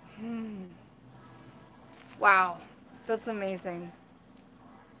 Wow. That's amazing.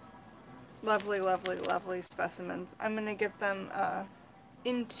 Lovely, lovely, lovely specimens. I'm going to get them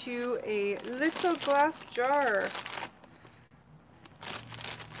into a little glass jar.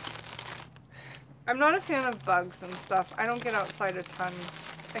 I'm not a fan of bugs and stuff. I don't get outside a ton.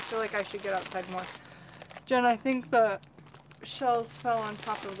 I feel like I should get outside more. Jen, I think the shells fell on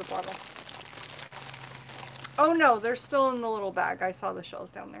top of the bottle. Oh no, they're still in the little bag. I saw the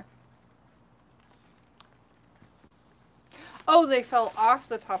shells down there. Oh, they fell off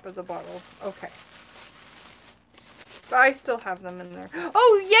the top of the bottle. Okay. But I still have them in there.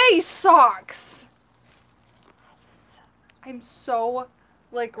 Oh, yay, socks! I'm so,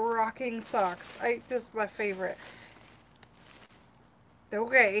 like, rocking socks. This is my favorite.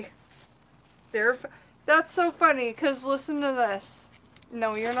 Okay. That's so funny, because listen to this.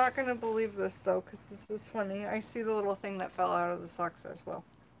 No, you're not going to believe this, though, because this is funny. I see the little thing that fell out of the socks as well.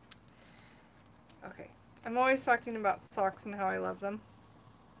 Okay. I'm always talking about socks and how I love them.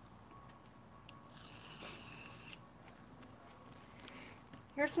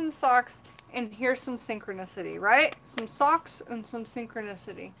 Here's some socks, and here's some synchronicity, right? Some socks and some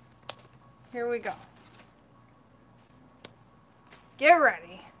synchronicity. Here we go. Get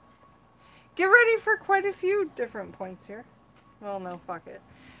ready. Get ready for quite a few different points here. Well, no, fuck it.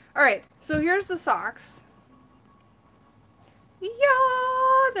 Alright, so here's the socks.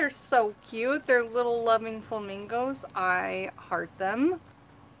 Yeah, they're so cute. They're little loving flamingos. I heart them.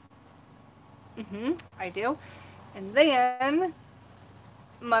 I do. And then,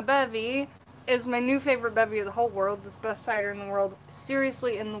 my bevy is my new favorite bevy of the whole world. This best cider in the world.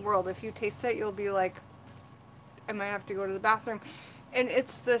 Seriously, in the world. If you taste it, you'll be like, I might have to go to the bathroom. And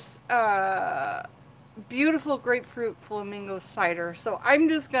it's this beautiful grapefruit flamingo cider. So I'm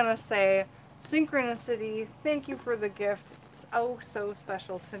just gonna say, synchronicity, thank you for the gift. It's oh so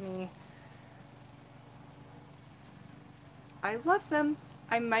special to me. I love them.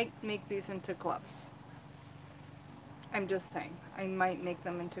 I might make these into gloves. I'm just saying, I might make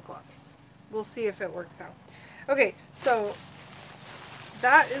them into gloves. We'll see if it works out. Okay, so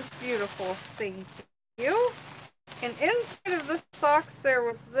that is beautiful. Thank you. And inside of the socks, there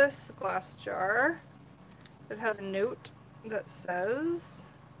was this glass jar that has a note that says,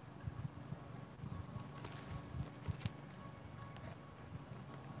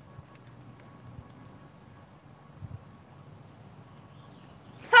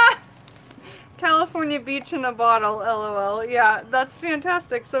 California Beach in a bottle, LOL. Yeah, that's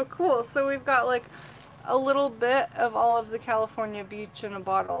fantastic. So cool. So we've got like a little bit of all of the California Beach in a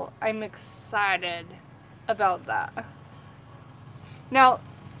bottle. I'm excited about that. Now,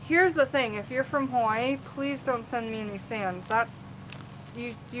 here's the thing. If you're from Hawaii, please don't send me any sand.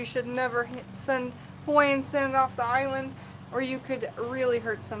 You should never send Hawaiian sand off the island, or you could really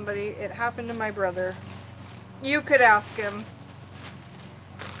hurt somebody. It happened to my brother. You could ask him.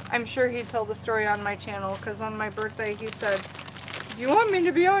 I'm sure he'd tell the story on my channel, because on my birthday he said, "Do you want me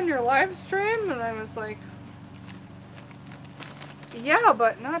to be on your live stream?" And I was like, yeah,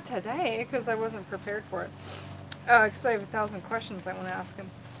 but not today, because I wasn't prepared for it. Because I have 1,000 questions I want to ask him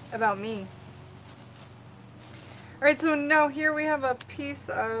about me. Alright, so now here we have a piece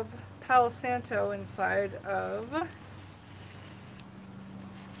of Palo Santo inside of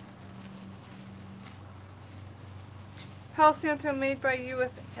Palo Santo made by you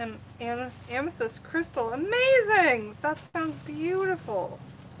with amethyst crystal. Amazing! That sounds beautiful.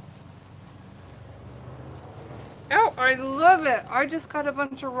 Oh, I love it! I just got a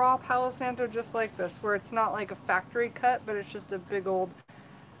bunch of raw Palo Santo just like this, where it's not like a factory cut, but it's just a big old...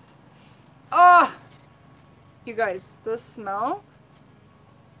 Ah! Oh! You guys, the smell...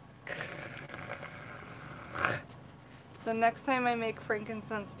 The next time I make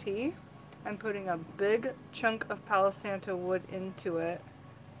frankincense tea, I'm putting a big chunk of Palo Santo wood into it.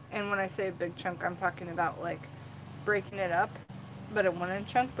 And when I say a big chunk, I'm talking about like breaking it up, but a 1 inch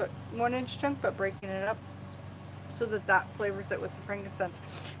chunk, but breaking it up so that that flavors it with the frankincense.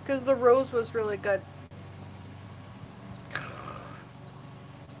 Because the rose was really good.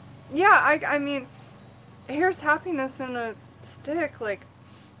 Yeah, I mean, here's happiness in a stick. Like,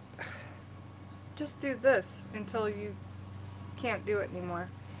 just do this until you can't do it anymore.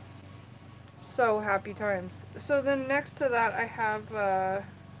 So happy times. So then next to that I have,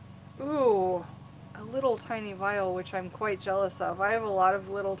 ooh, a little tiny vial, which I'm quite jealous of. I have a lot of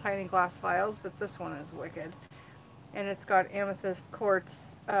little tiny glass vials, but this one is wicked. And it's got amethyst,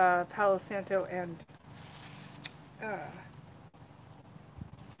 quartz, Palo Santo, and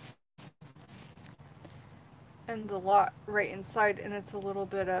the lot right inside, and it's a little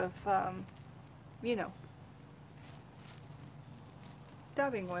bit of, you know,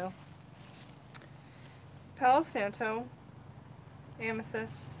 dabbing oil. Palo Santo,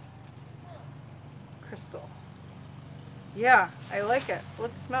 amethyst, crystal. Yeah, I like it.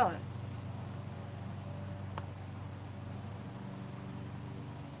 Let's smell it.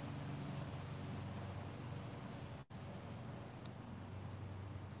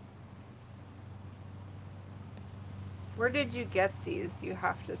 Where did you get these? You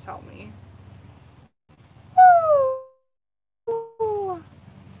have to tell me. Woo!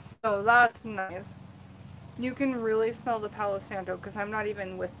 Oh, that's nice. You can really smell the Palo Santo because I'm not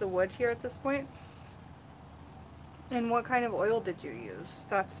even with the wood here at this point. And what kind of oil did you use?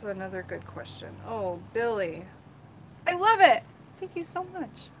 That's another good question. Oh, Billy. I love it! Thank you so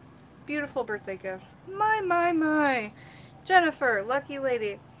much. Beautiful birthday gifts. My. Jennifer, lucky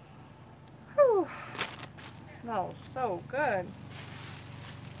lady. Whew. Smells so good.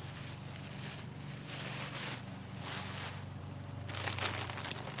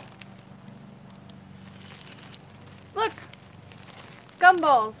 Look!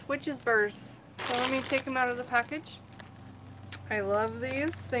 Gumballs, witch's burrs. So let me take them out of the package. I love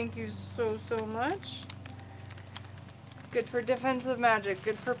these. Thank you so much. Good for defensive magic,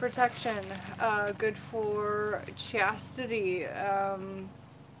 good for protection, good for chastity.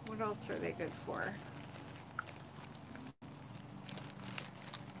 What else are they good for?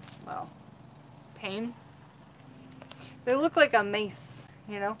 Well, pain. They look like a mace,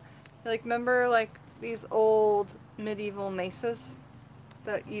 you know? Like, remember, like, these old medieval maces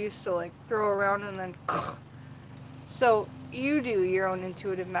that you used to, like, throw around and then... So, you do your own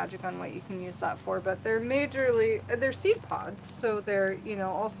intuitive magic on what you can use that for, but they're they're seed pods, so they're, you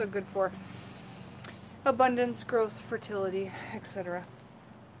know, also good for abundance, growth, fertility, etc.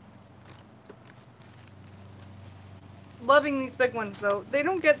 Loving these big ones, though. They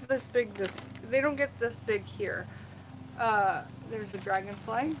don't get this big, they don't get this big here. There's a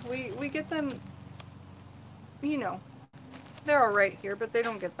dragonfly. We get them, you know, they're alright here, but they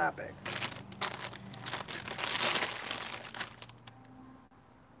don't get that big.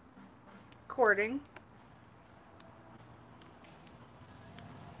 Cording.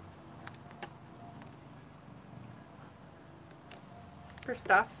 For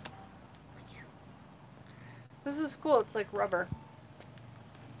stuff. This is cool. It's like rubber.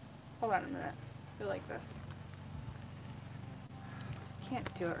 Hold on a minute. I feel like this.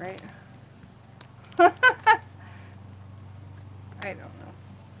 Can't do it right. I don't know.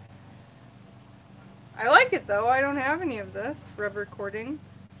 I like it though. I don't have any of this rubber cording.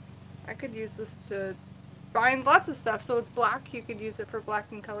 I could use this to bind lots of stuff. So it's black. You could use it for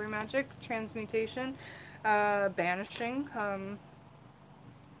black and color magic, transmutation, banishing,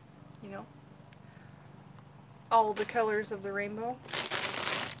 you know, all the colors of the rainbow.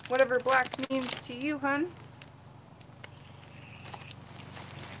 Whatever black means to you, hun.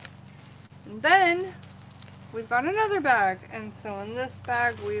 And then we've got another bag. And so in this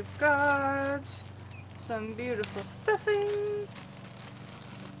bag we've got some beautiful stuffing,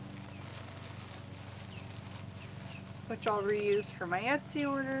 which I'll reuse for my Etsy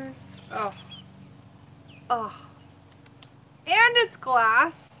orders. Oh. Oh. And it's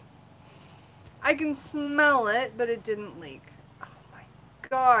glass. I can smell it, but it didn't leak. Oh my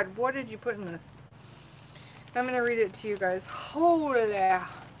god, what did you put in this? I'm gonna read it to you guys. Holy.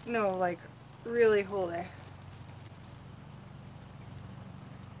 No, like, really holy.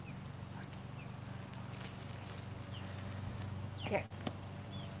 Okay.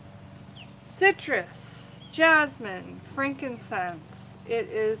 Citrus, jasmine, frankincense. It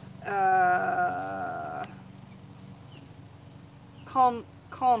is calming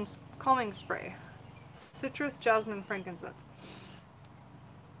spray. Citrus, jasmine, frankincense.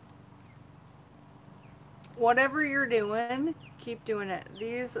 Whatever you're doing, keep doing it.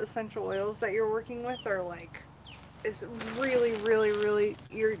 These essential oils that you're working with are like, it's really,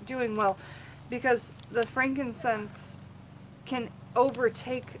 you're doing well, because the frankincense can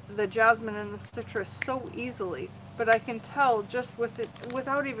overtake the jasmine and the citrus so easily. But I can tell just with it,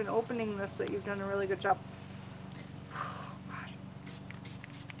 without even opening this, that you've done a really good job. Oh, God.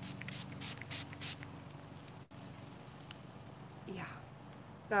 Yeah,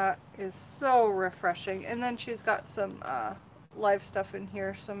 that is so refreshing. And then she's got some live stuff in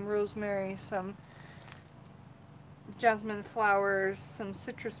here, some rosemary, some jasmine flowers, some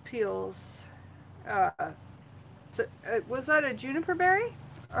citrus peels. Was that a juniper berry?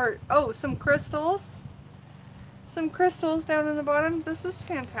 Or, oh, some crystals. Some crystals down in the bottom. This is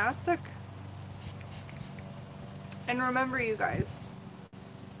fantastic. And remember, you guys,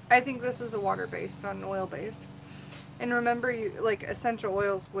 I think this is a water-based, not an oil-based. And remember, you like essential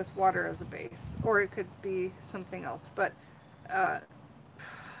oils with water as a base, or it could be something else. But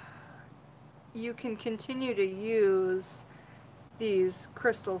you can continue to use these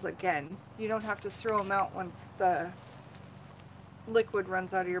crystals again. You don't have to throw them out once the liquid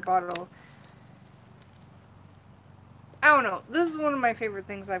runs out of your bottle. I don't know. This is one of my favorite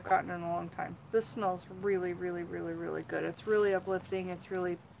things I've gotten in a long time. This smells really good. It's really uplifting. It's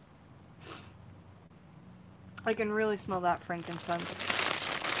really... I can really smell that frankincense.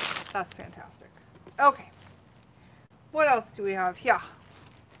 That's fantastic. Okay. What else do we have? Yeah.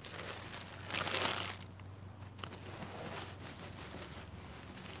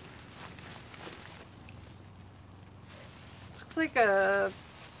 like a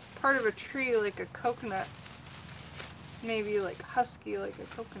part of a tree, like a coconut. Maybe like husky, like a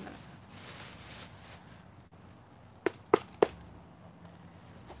coconut.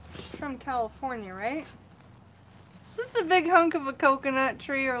 She's from California, right? Is this a big hunk of a coconut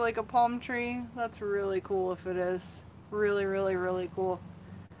tree or like a palm tree? That's really cool if it is. Really, really, really cool.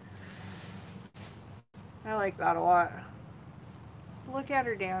 I like that a lot. Just look at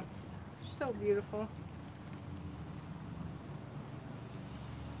her dance. She's so beautiful.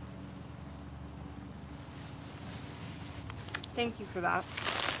 Thank you for that.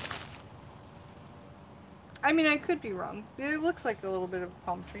 I mean, I could be wrong. It looks like a little bit of a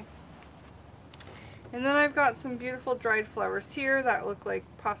palm tree. And then I've got some beautiful dried flowers here that look like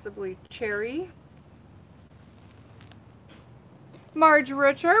possibly cherry. Marge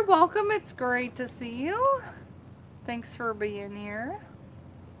Richer, welcome. It's great to see you. Thanks for being here.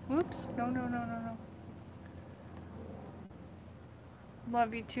 Whoops. No, no, no, no, no.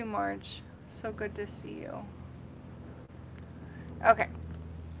 Love you too, Marge. So good to see you. Okay.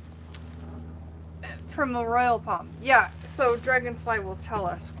 From a royal palm. Yeah, so Dragonfly will tell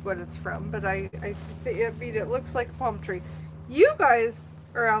us what it's from, but I mean, it looks like a palm tree. You guys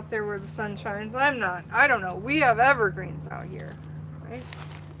are out there where the sun shines. I'm not. I don't know. We have evergreens out here, right?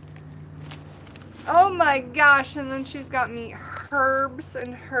 Oh my gosh, and then she's got me herbs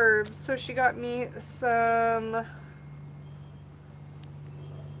and herbs. So she got me some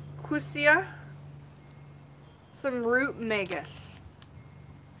Quissia, some root magus.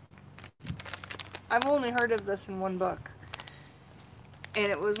 I've only heard of this in one book,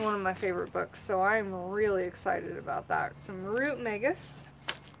 and it was one of my favorite books, so I'm really excited about that. Some root magus.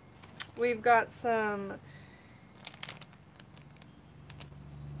 We've got some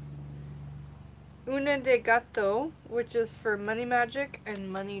Una de Gato, which is for money magic and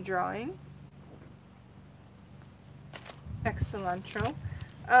money drawing. Excellentro.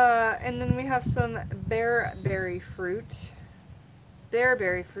 And then we have some bearberry fruit.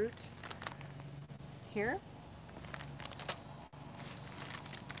 Bearberry fruit. Here.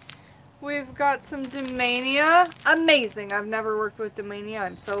 We've got some Dumania. Amazing. I've never worked with Dumania.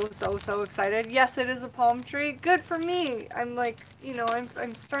 I'm so excited. Yes, it is a palm tree. Good for me. I'm like, you know,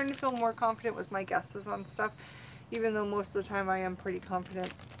 I'm starting to feel more confident with my guesses on stuff. Even though most of the time I am pretty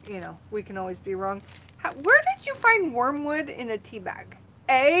confident. You know, we can always be wrong. Where did you find wormwood in a tea bag?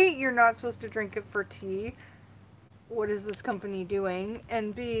 A, you're not supposed to drink it for tea. What is this company doing?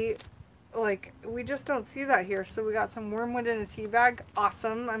 And B, like, we just don't see that here. So we got some wormwood in a tea bag.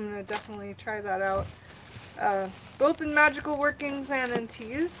 Awesome. I'm going to definitely try that out. Both in magical workings and in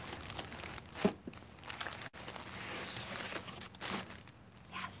teas.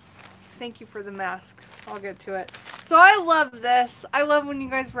 Yes. Thank you for the mask. I'll get to it. So I love this. I love when you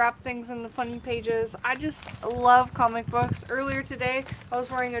guys wrap things in the funny pages. I just love comic books. Earlier today, I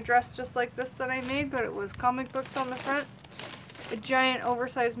was wearing a dress just like this that I made, but it was comic books on the front. A giant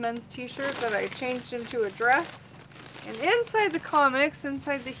oversized men's t-shirt that I changed into a dress. And inside the comics,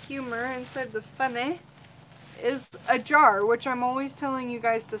 inside the humor, inside the funny, is a jar, which I'm always telling you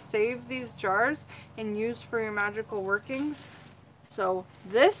guys to save these jars and use for your magical workings. So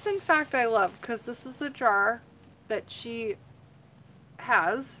this, in fact, I love, because this is a jar that she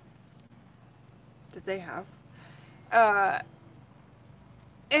has, that they have.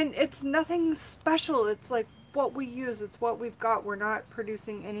 And it's nothing special. It's like what we use. It's what we've got. We're not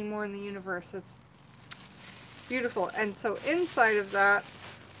producing any more in the universe. It's beautiful. And so inside of that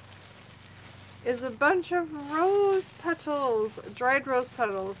is a bunch of rose petals, dried rose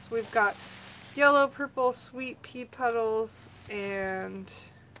petals. We've got yellow, purple, sweet pea petals, and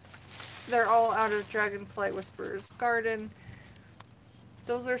they're all out of Dragonflight Whisperer's garden.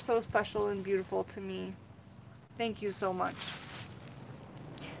 Those are so special and beautiful to me. Thank you so much.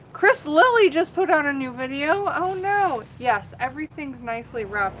 Chris Lilly just put out a new video. Oh no. Yes, everything's nicely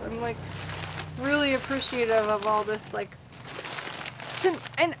wrapped. I'm like really appreciative of all this, like,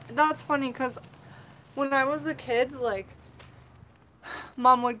 and that's funny because when I was a kid, like,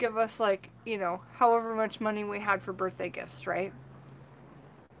 Mom would give us, like, you know, however much money we had for birthday gifts, right?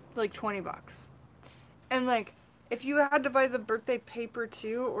 Like 20 bucks. And like, if you had to buy the birthday paper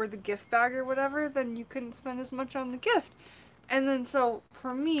too, or the gift bag or whatever, then you couldn't spend as much on the gift. And then so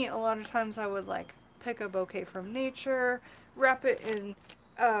for me, a lot of times I would like pick a bouquet from nature, wrap it in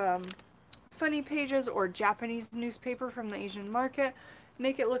funny pages or Japanese newspaper from the Asian market,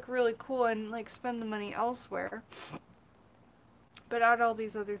 make it look really cool, and like spend the money elsewhere. But add all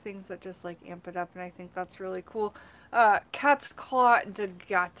these other things that just like amp it up, and I think that's really cool. Cat's Claw de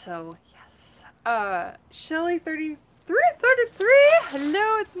Gato, yes. Shelly33 3:33.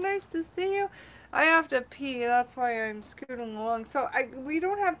 Hello, it's nice to see you. I have to pee, that's why I'm scooting along. So we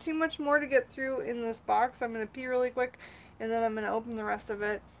don't have too much more to get through in this box. I'm going to pee really quick, and then I'm going to open the rest of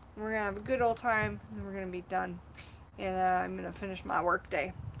it. We're going to have a good old time, and then we're going to be done. And I'm going to finish my work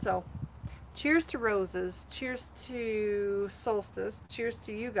day. So, cheers to roses. Cheers to solstice. Cheers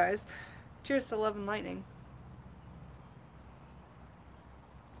to you guys. Cheers to love and lightning.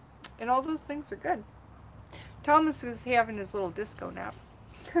 And all those things are good. Thomas is having his little disco nap.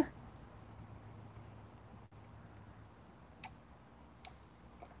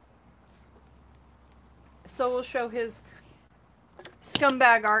 So we'll show his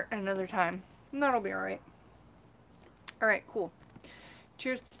scumbag art another time. And that'll be alright. Alright, cool.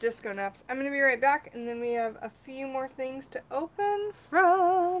 Cheers to disco naps. I'm going to be right back, and then we have a few more things to open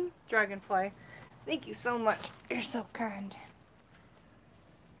from Dragonfly. Thank you so much. You're so kind.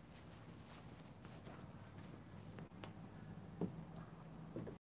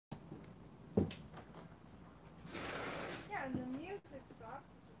 Yeah, and the music stopped.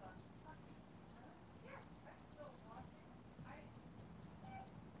 Yeah, I'm still watching.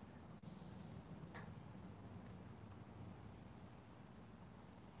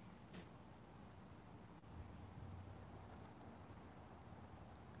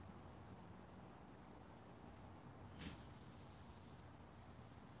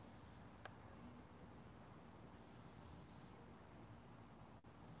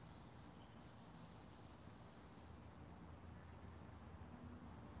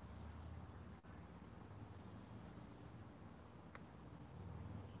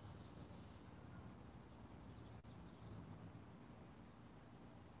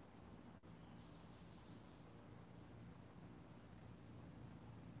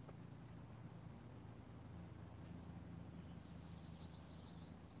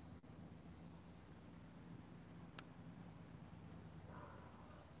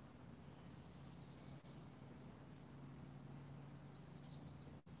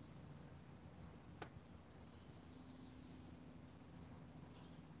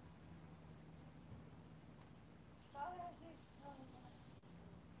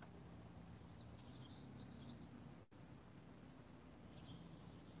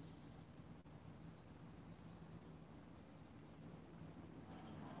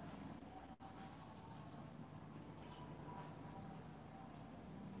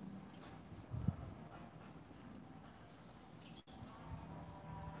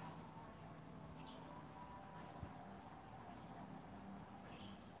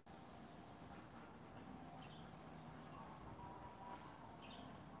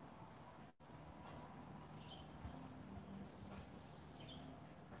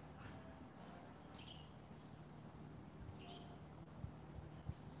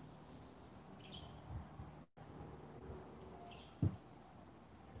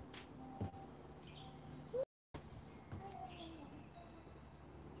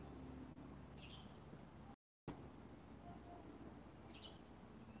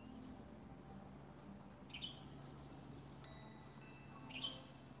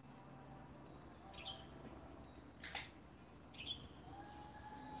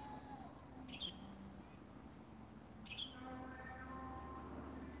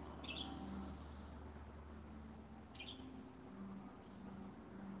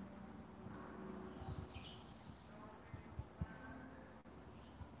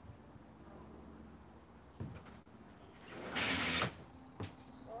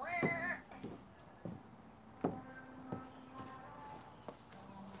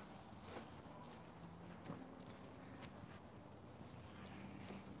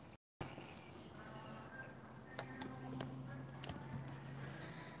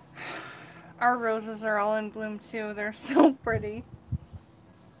 Our roses are all in bloom too. They're so pretty.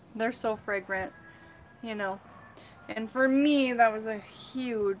 They're so fragrant, you know. And for me, that was a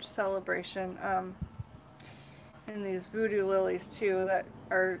huge celebration. And these voodoo lilies too that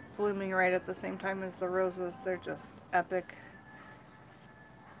are blooming right at the same time as the roses. They're just epic.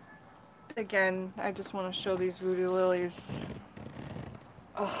 Again, I just want to show these voodoo lilies.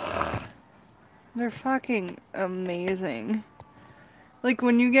 Oh, they're fucking amazing. Like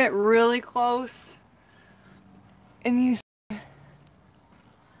when you get really close and you see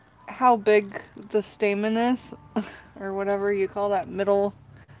how big the stamen is, or whatever you call that middle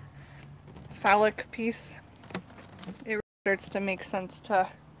phallic piece, it starts to make sense to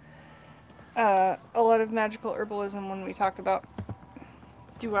a lot of magical herbalism when we talk about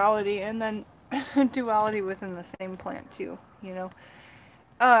duality, and then duality within the same plant too, you know.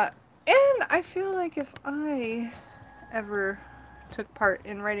 And I feel like if I ever took part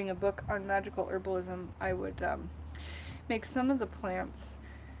in writing a book on magical herbalism, I would make some of the plants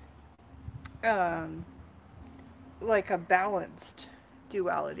like a balanced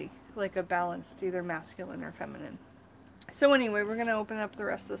duality, like a balanced either masculine or feminine. So anyway, we're going to open up the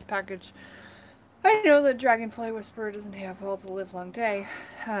rest of this package. I know that Dragonfly Whisperer doesn't have all the live long day,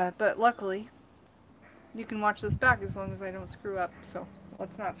 but luckily you can watch this back as long as I don't screw up, so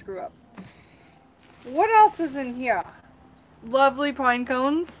let's not screw up. What else is in here? Lovely pine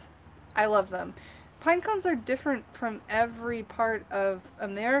cones. I love them. Pine cones are different from every part of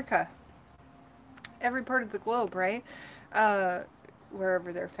America. Every part of the globe, right?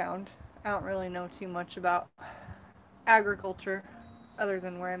 Wherever they're found. I don't really know too much about agriculture other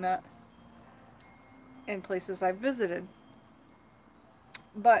than where I'm at and places I've visited.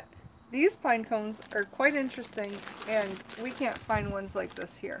 But these pine cones are quite interesting, and we can't find ones like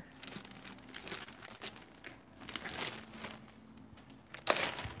this here.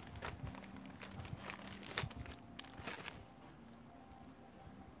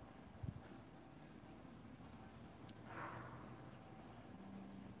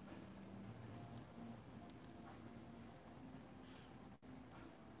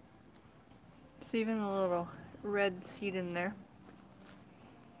 There's even a little red seed in there.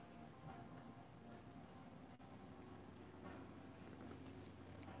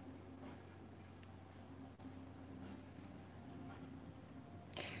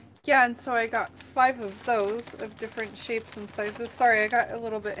 Yeah, and so I got 5 of those of different shapes and sizes. Sorry, I got a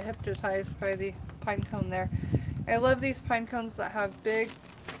little bit hypnotized by the pine cone there. I love these pine cones that have big,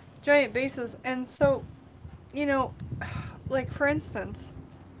 giant bases. And so, you know, like for instance,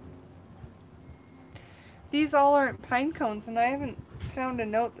 these all aren't pine cones, and I haven't found a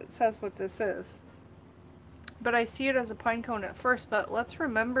note that says what this is. But I see it as a pine cone at first, but let's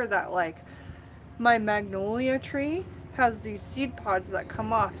remember that, like, my magnolia tree has these seed pods that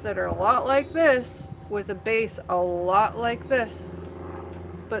come off that are a lot like this, with a base a lot like this,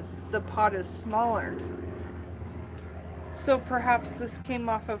 but the pod is smaller. So perhaps this came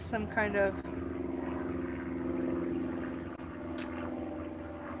off of some kind of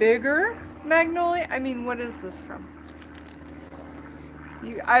bigger magnolia? I mean, what is this from?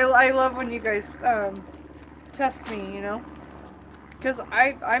 I love when you guys test me, you know? Because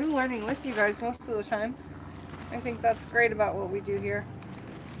I'm learning with you guys most of the time. I think that's great about what we do here.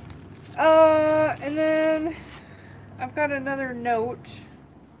 And then I've got another note.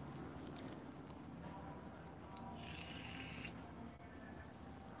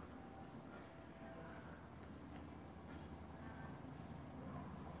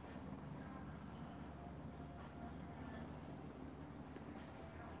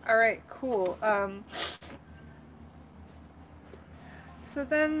 Alright, cool. So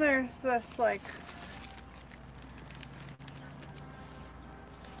then there's this, like,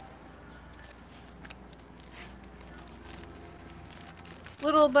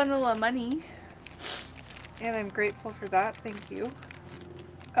 little bundle of money, and I'm grateful for that, thank you.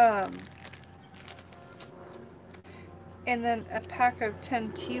 And then a pack of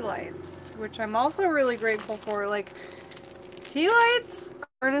 10 tea lights, which I'm also really grateful for. Like, tea lights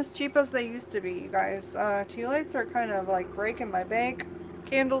aren't as cheap as they used to be, you guys. Tea lights are kind of like breaking my bank.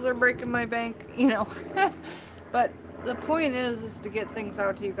 Candles are breaking my bank, you know. But the point is to get things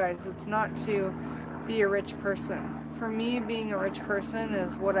out to you guys. It's not to be a rich person. For me, being a rich person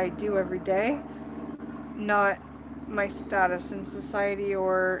is what I do every day, not my status in society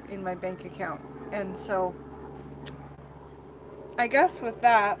or in my bank account. And so, I guess with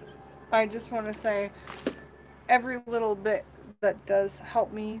that, I just want to say every little bit that does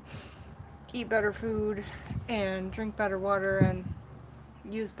help me eat better food and drink better water and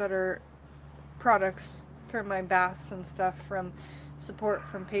use better products for my baths and stuff, from support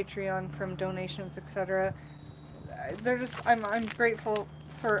from Patreon, from donations, etc. They're just, I'm grateful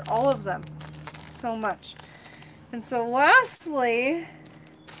for all of them so much. And so lastly,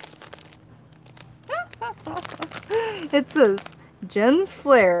 it says Jen's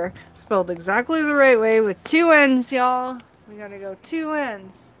Flair, spelled exactly the right way with 2 N's, y'all. We gotta go 2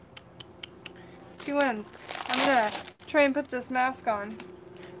 N's. 2 N's. I'm gonna try and put this mask on.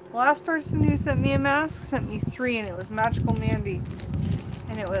 The last person who sent me a mask sent me 3, and it was Magical Mandy.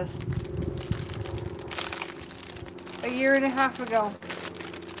 And it was a year and a half ago,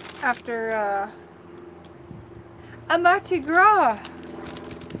 after a Mardi Gras.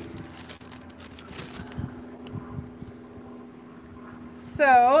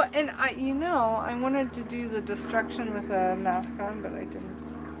 So, and you know, I wanted to do the destruction with a mask on, but I didn't.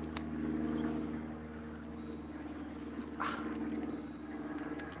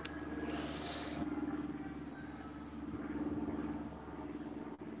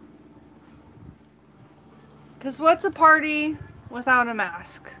 Because what's a party without a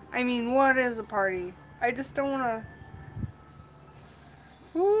mask? I mean, what is a party? I just don't want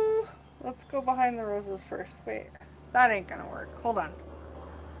to... Let's go behind the roses first. Wait, that ain't gonna work. Hold on.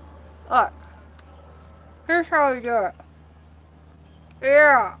 Look. Here's how we do it.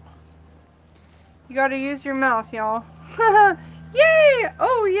 Yeah. You gotta use your mouth, y'all. Yay!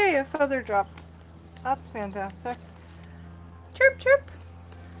 Oh, yay, a feather drop. That's fantastic. Chirp, chirp.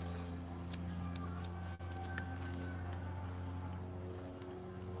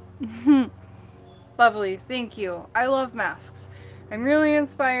 Lovely, thank you. I love masks. I'm really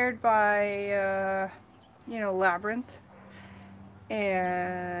inspired by, Labyrinth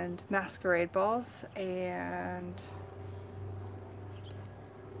and Masquerade Balls and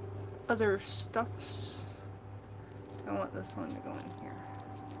other stuffs. I want this one to go in here.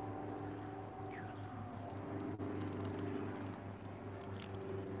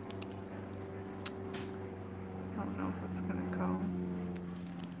 I don't know if it's gonna go.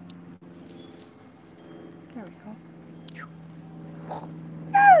 There we go.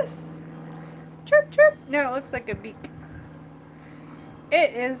 Yes! Chirp chirp! Now it looks like a beak.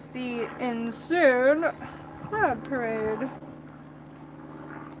 It is the Insane Cloud Parade.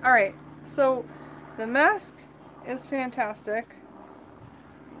 Alright, so the mask is fantastic.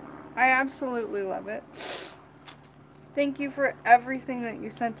 I absolutely love it. Thank you for everything that you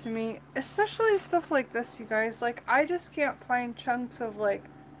sent to me, especially stuff like this, you guys. Like, I just can't find chunks of, like,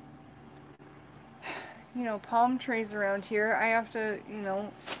 palm trees around here. I have to,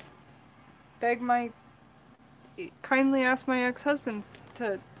 kindly ask my ex-husband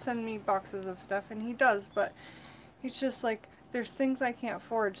to send me boxes of stuff, and he does, but it's just like, there's things I can't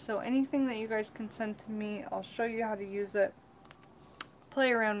forge, so anything that you guys can send to me, I'll show you how to use it,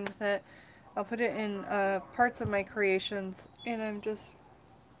 play around with it, I'll put it in parts of my creations, and I'm just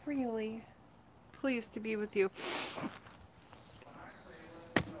really pleased to be with you.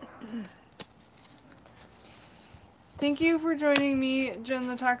 Thank you for joining me, Jen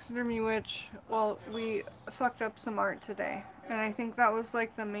the Taxidermy Witch. Well, we fucked up some art today, and I think that was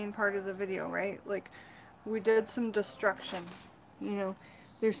like the main part of the video, right? Like, we did some destruction.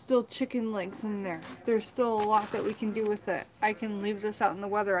 There's still chicken legs in there. There's still a lot that we can do with it. I can leave this out in the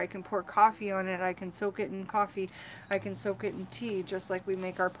weather. I can pour coffee on it. I can soak it in coffee. I can soak it in tea, just like we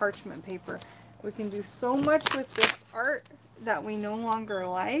make our parchment paper. We can do so much with this art that we no longer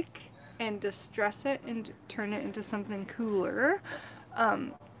like, and distress it and turn it into something cooler.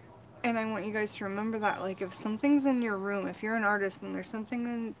 And I want you guys to remember that, like, if something's in your room, if you're an artist and there's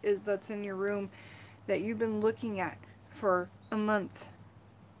something that's in your room that you've been looking at for a month,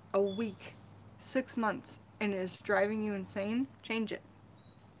 a week, 6 months, and is driving you insane, change it.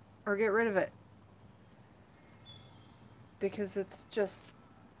 Or get rid of it. Because it's just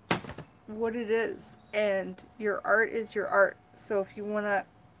what it is. And your art is your art. So if you want to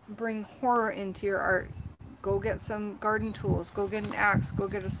bring horror into your art, go get some garden tools, go get an axe, go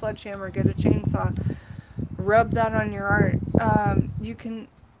get a sledgehammer, get a chainsaw, rub that on your art. You can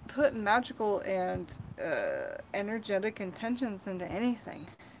put magical and energetic intentions into anything,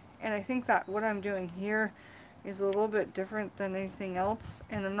 and I think that what I'm doing here is a little bit different than anything else,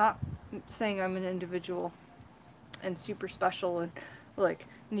 and I'm not saying I'm an individual and super special and like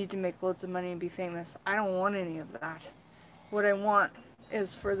need to make loads of money and be famous. I don't want any of that. What I want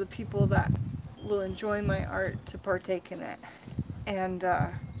is for the people that will enjoy my art to partake in it, and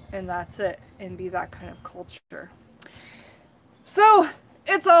that's it, and be that kind of culture. So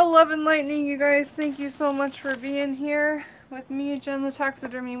it's all love and lightning, you guys. Thank you so much for being here with me, Jen the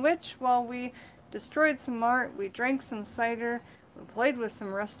Taxidermy Witch, while we destroyed some art, we drank some cider, we played with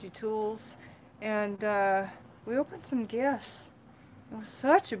some rusty tools, and we opened some gifts. It was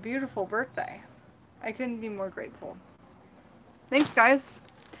such a beautiful birthday. I couldn't be more grateful. Thanks, guys.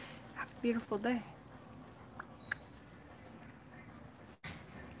 Have a beautiful day.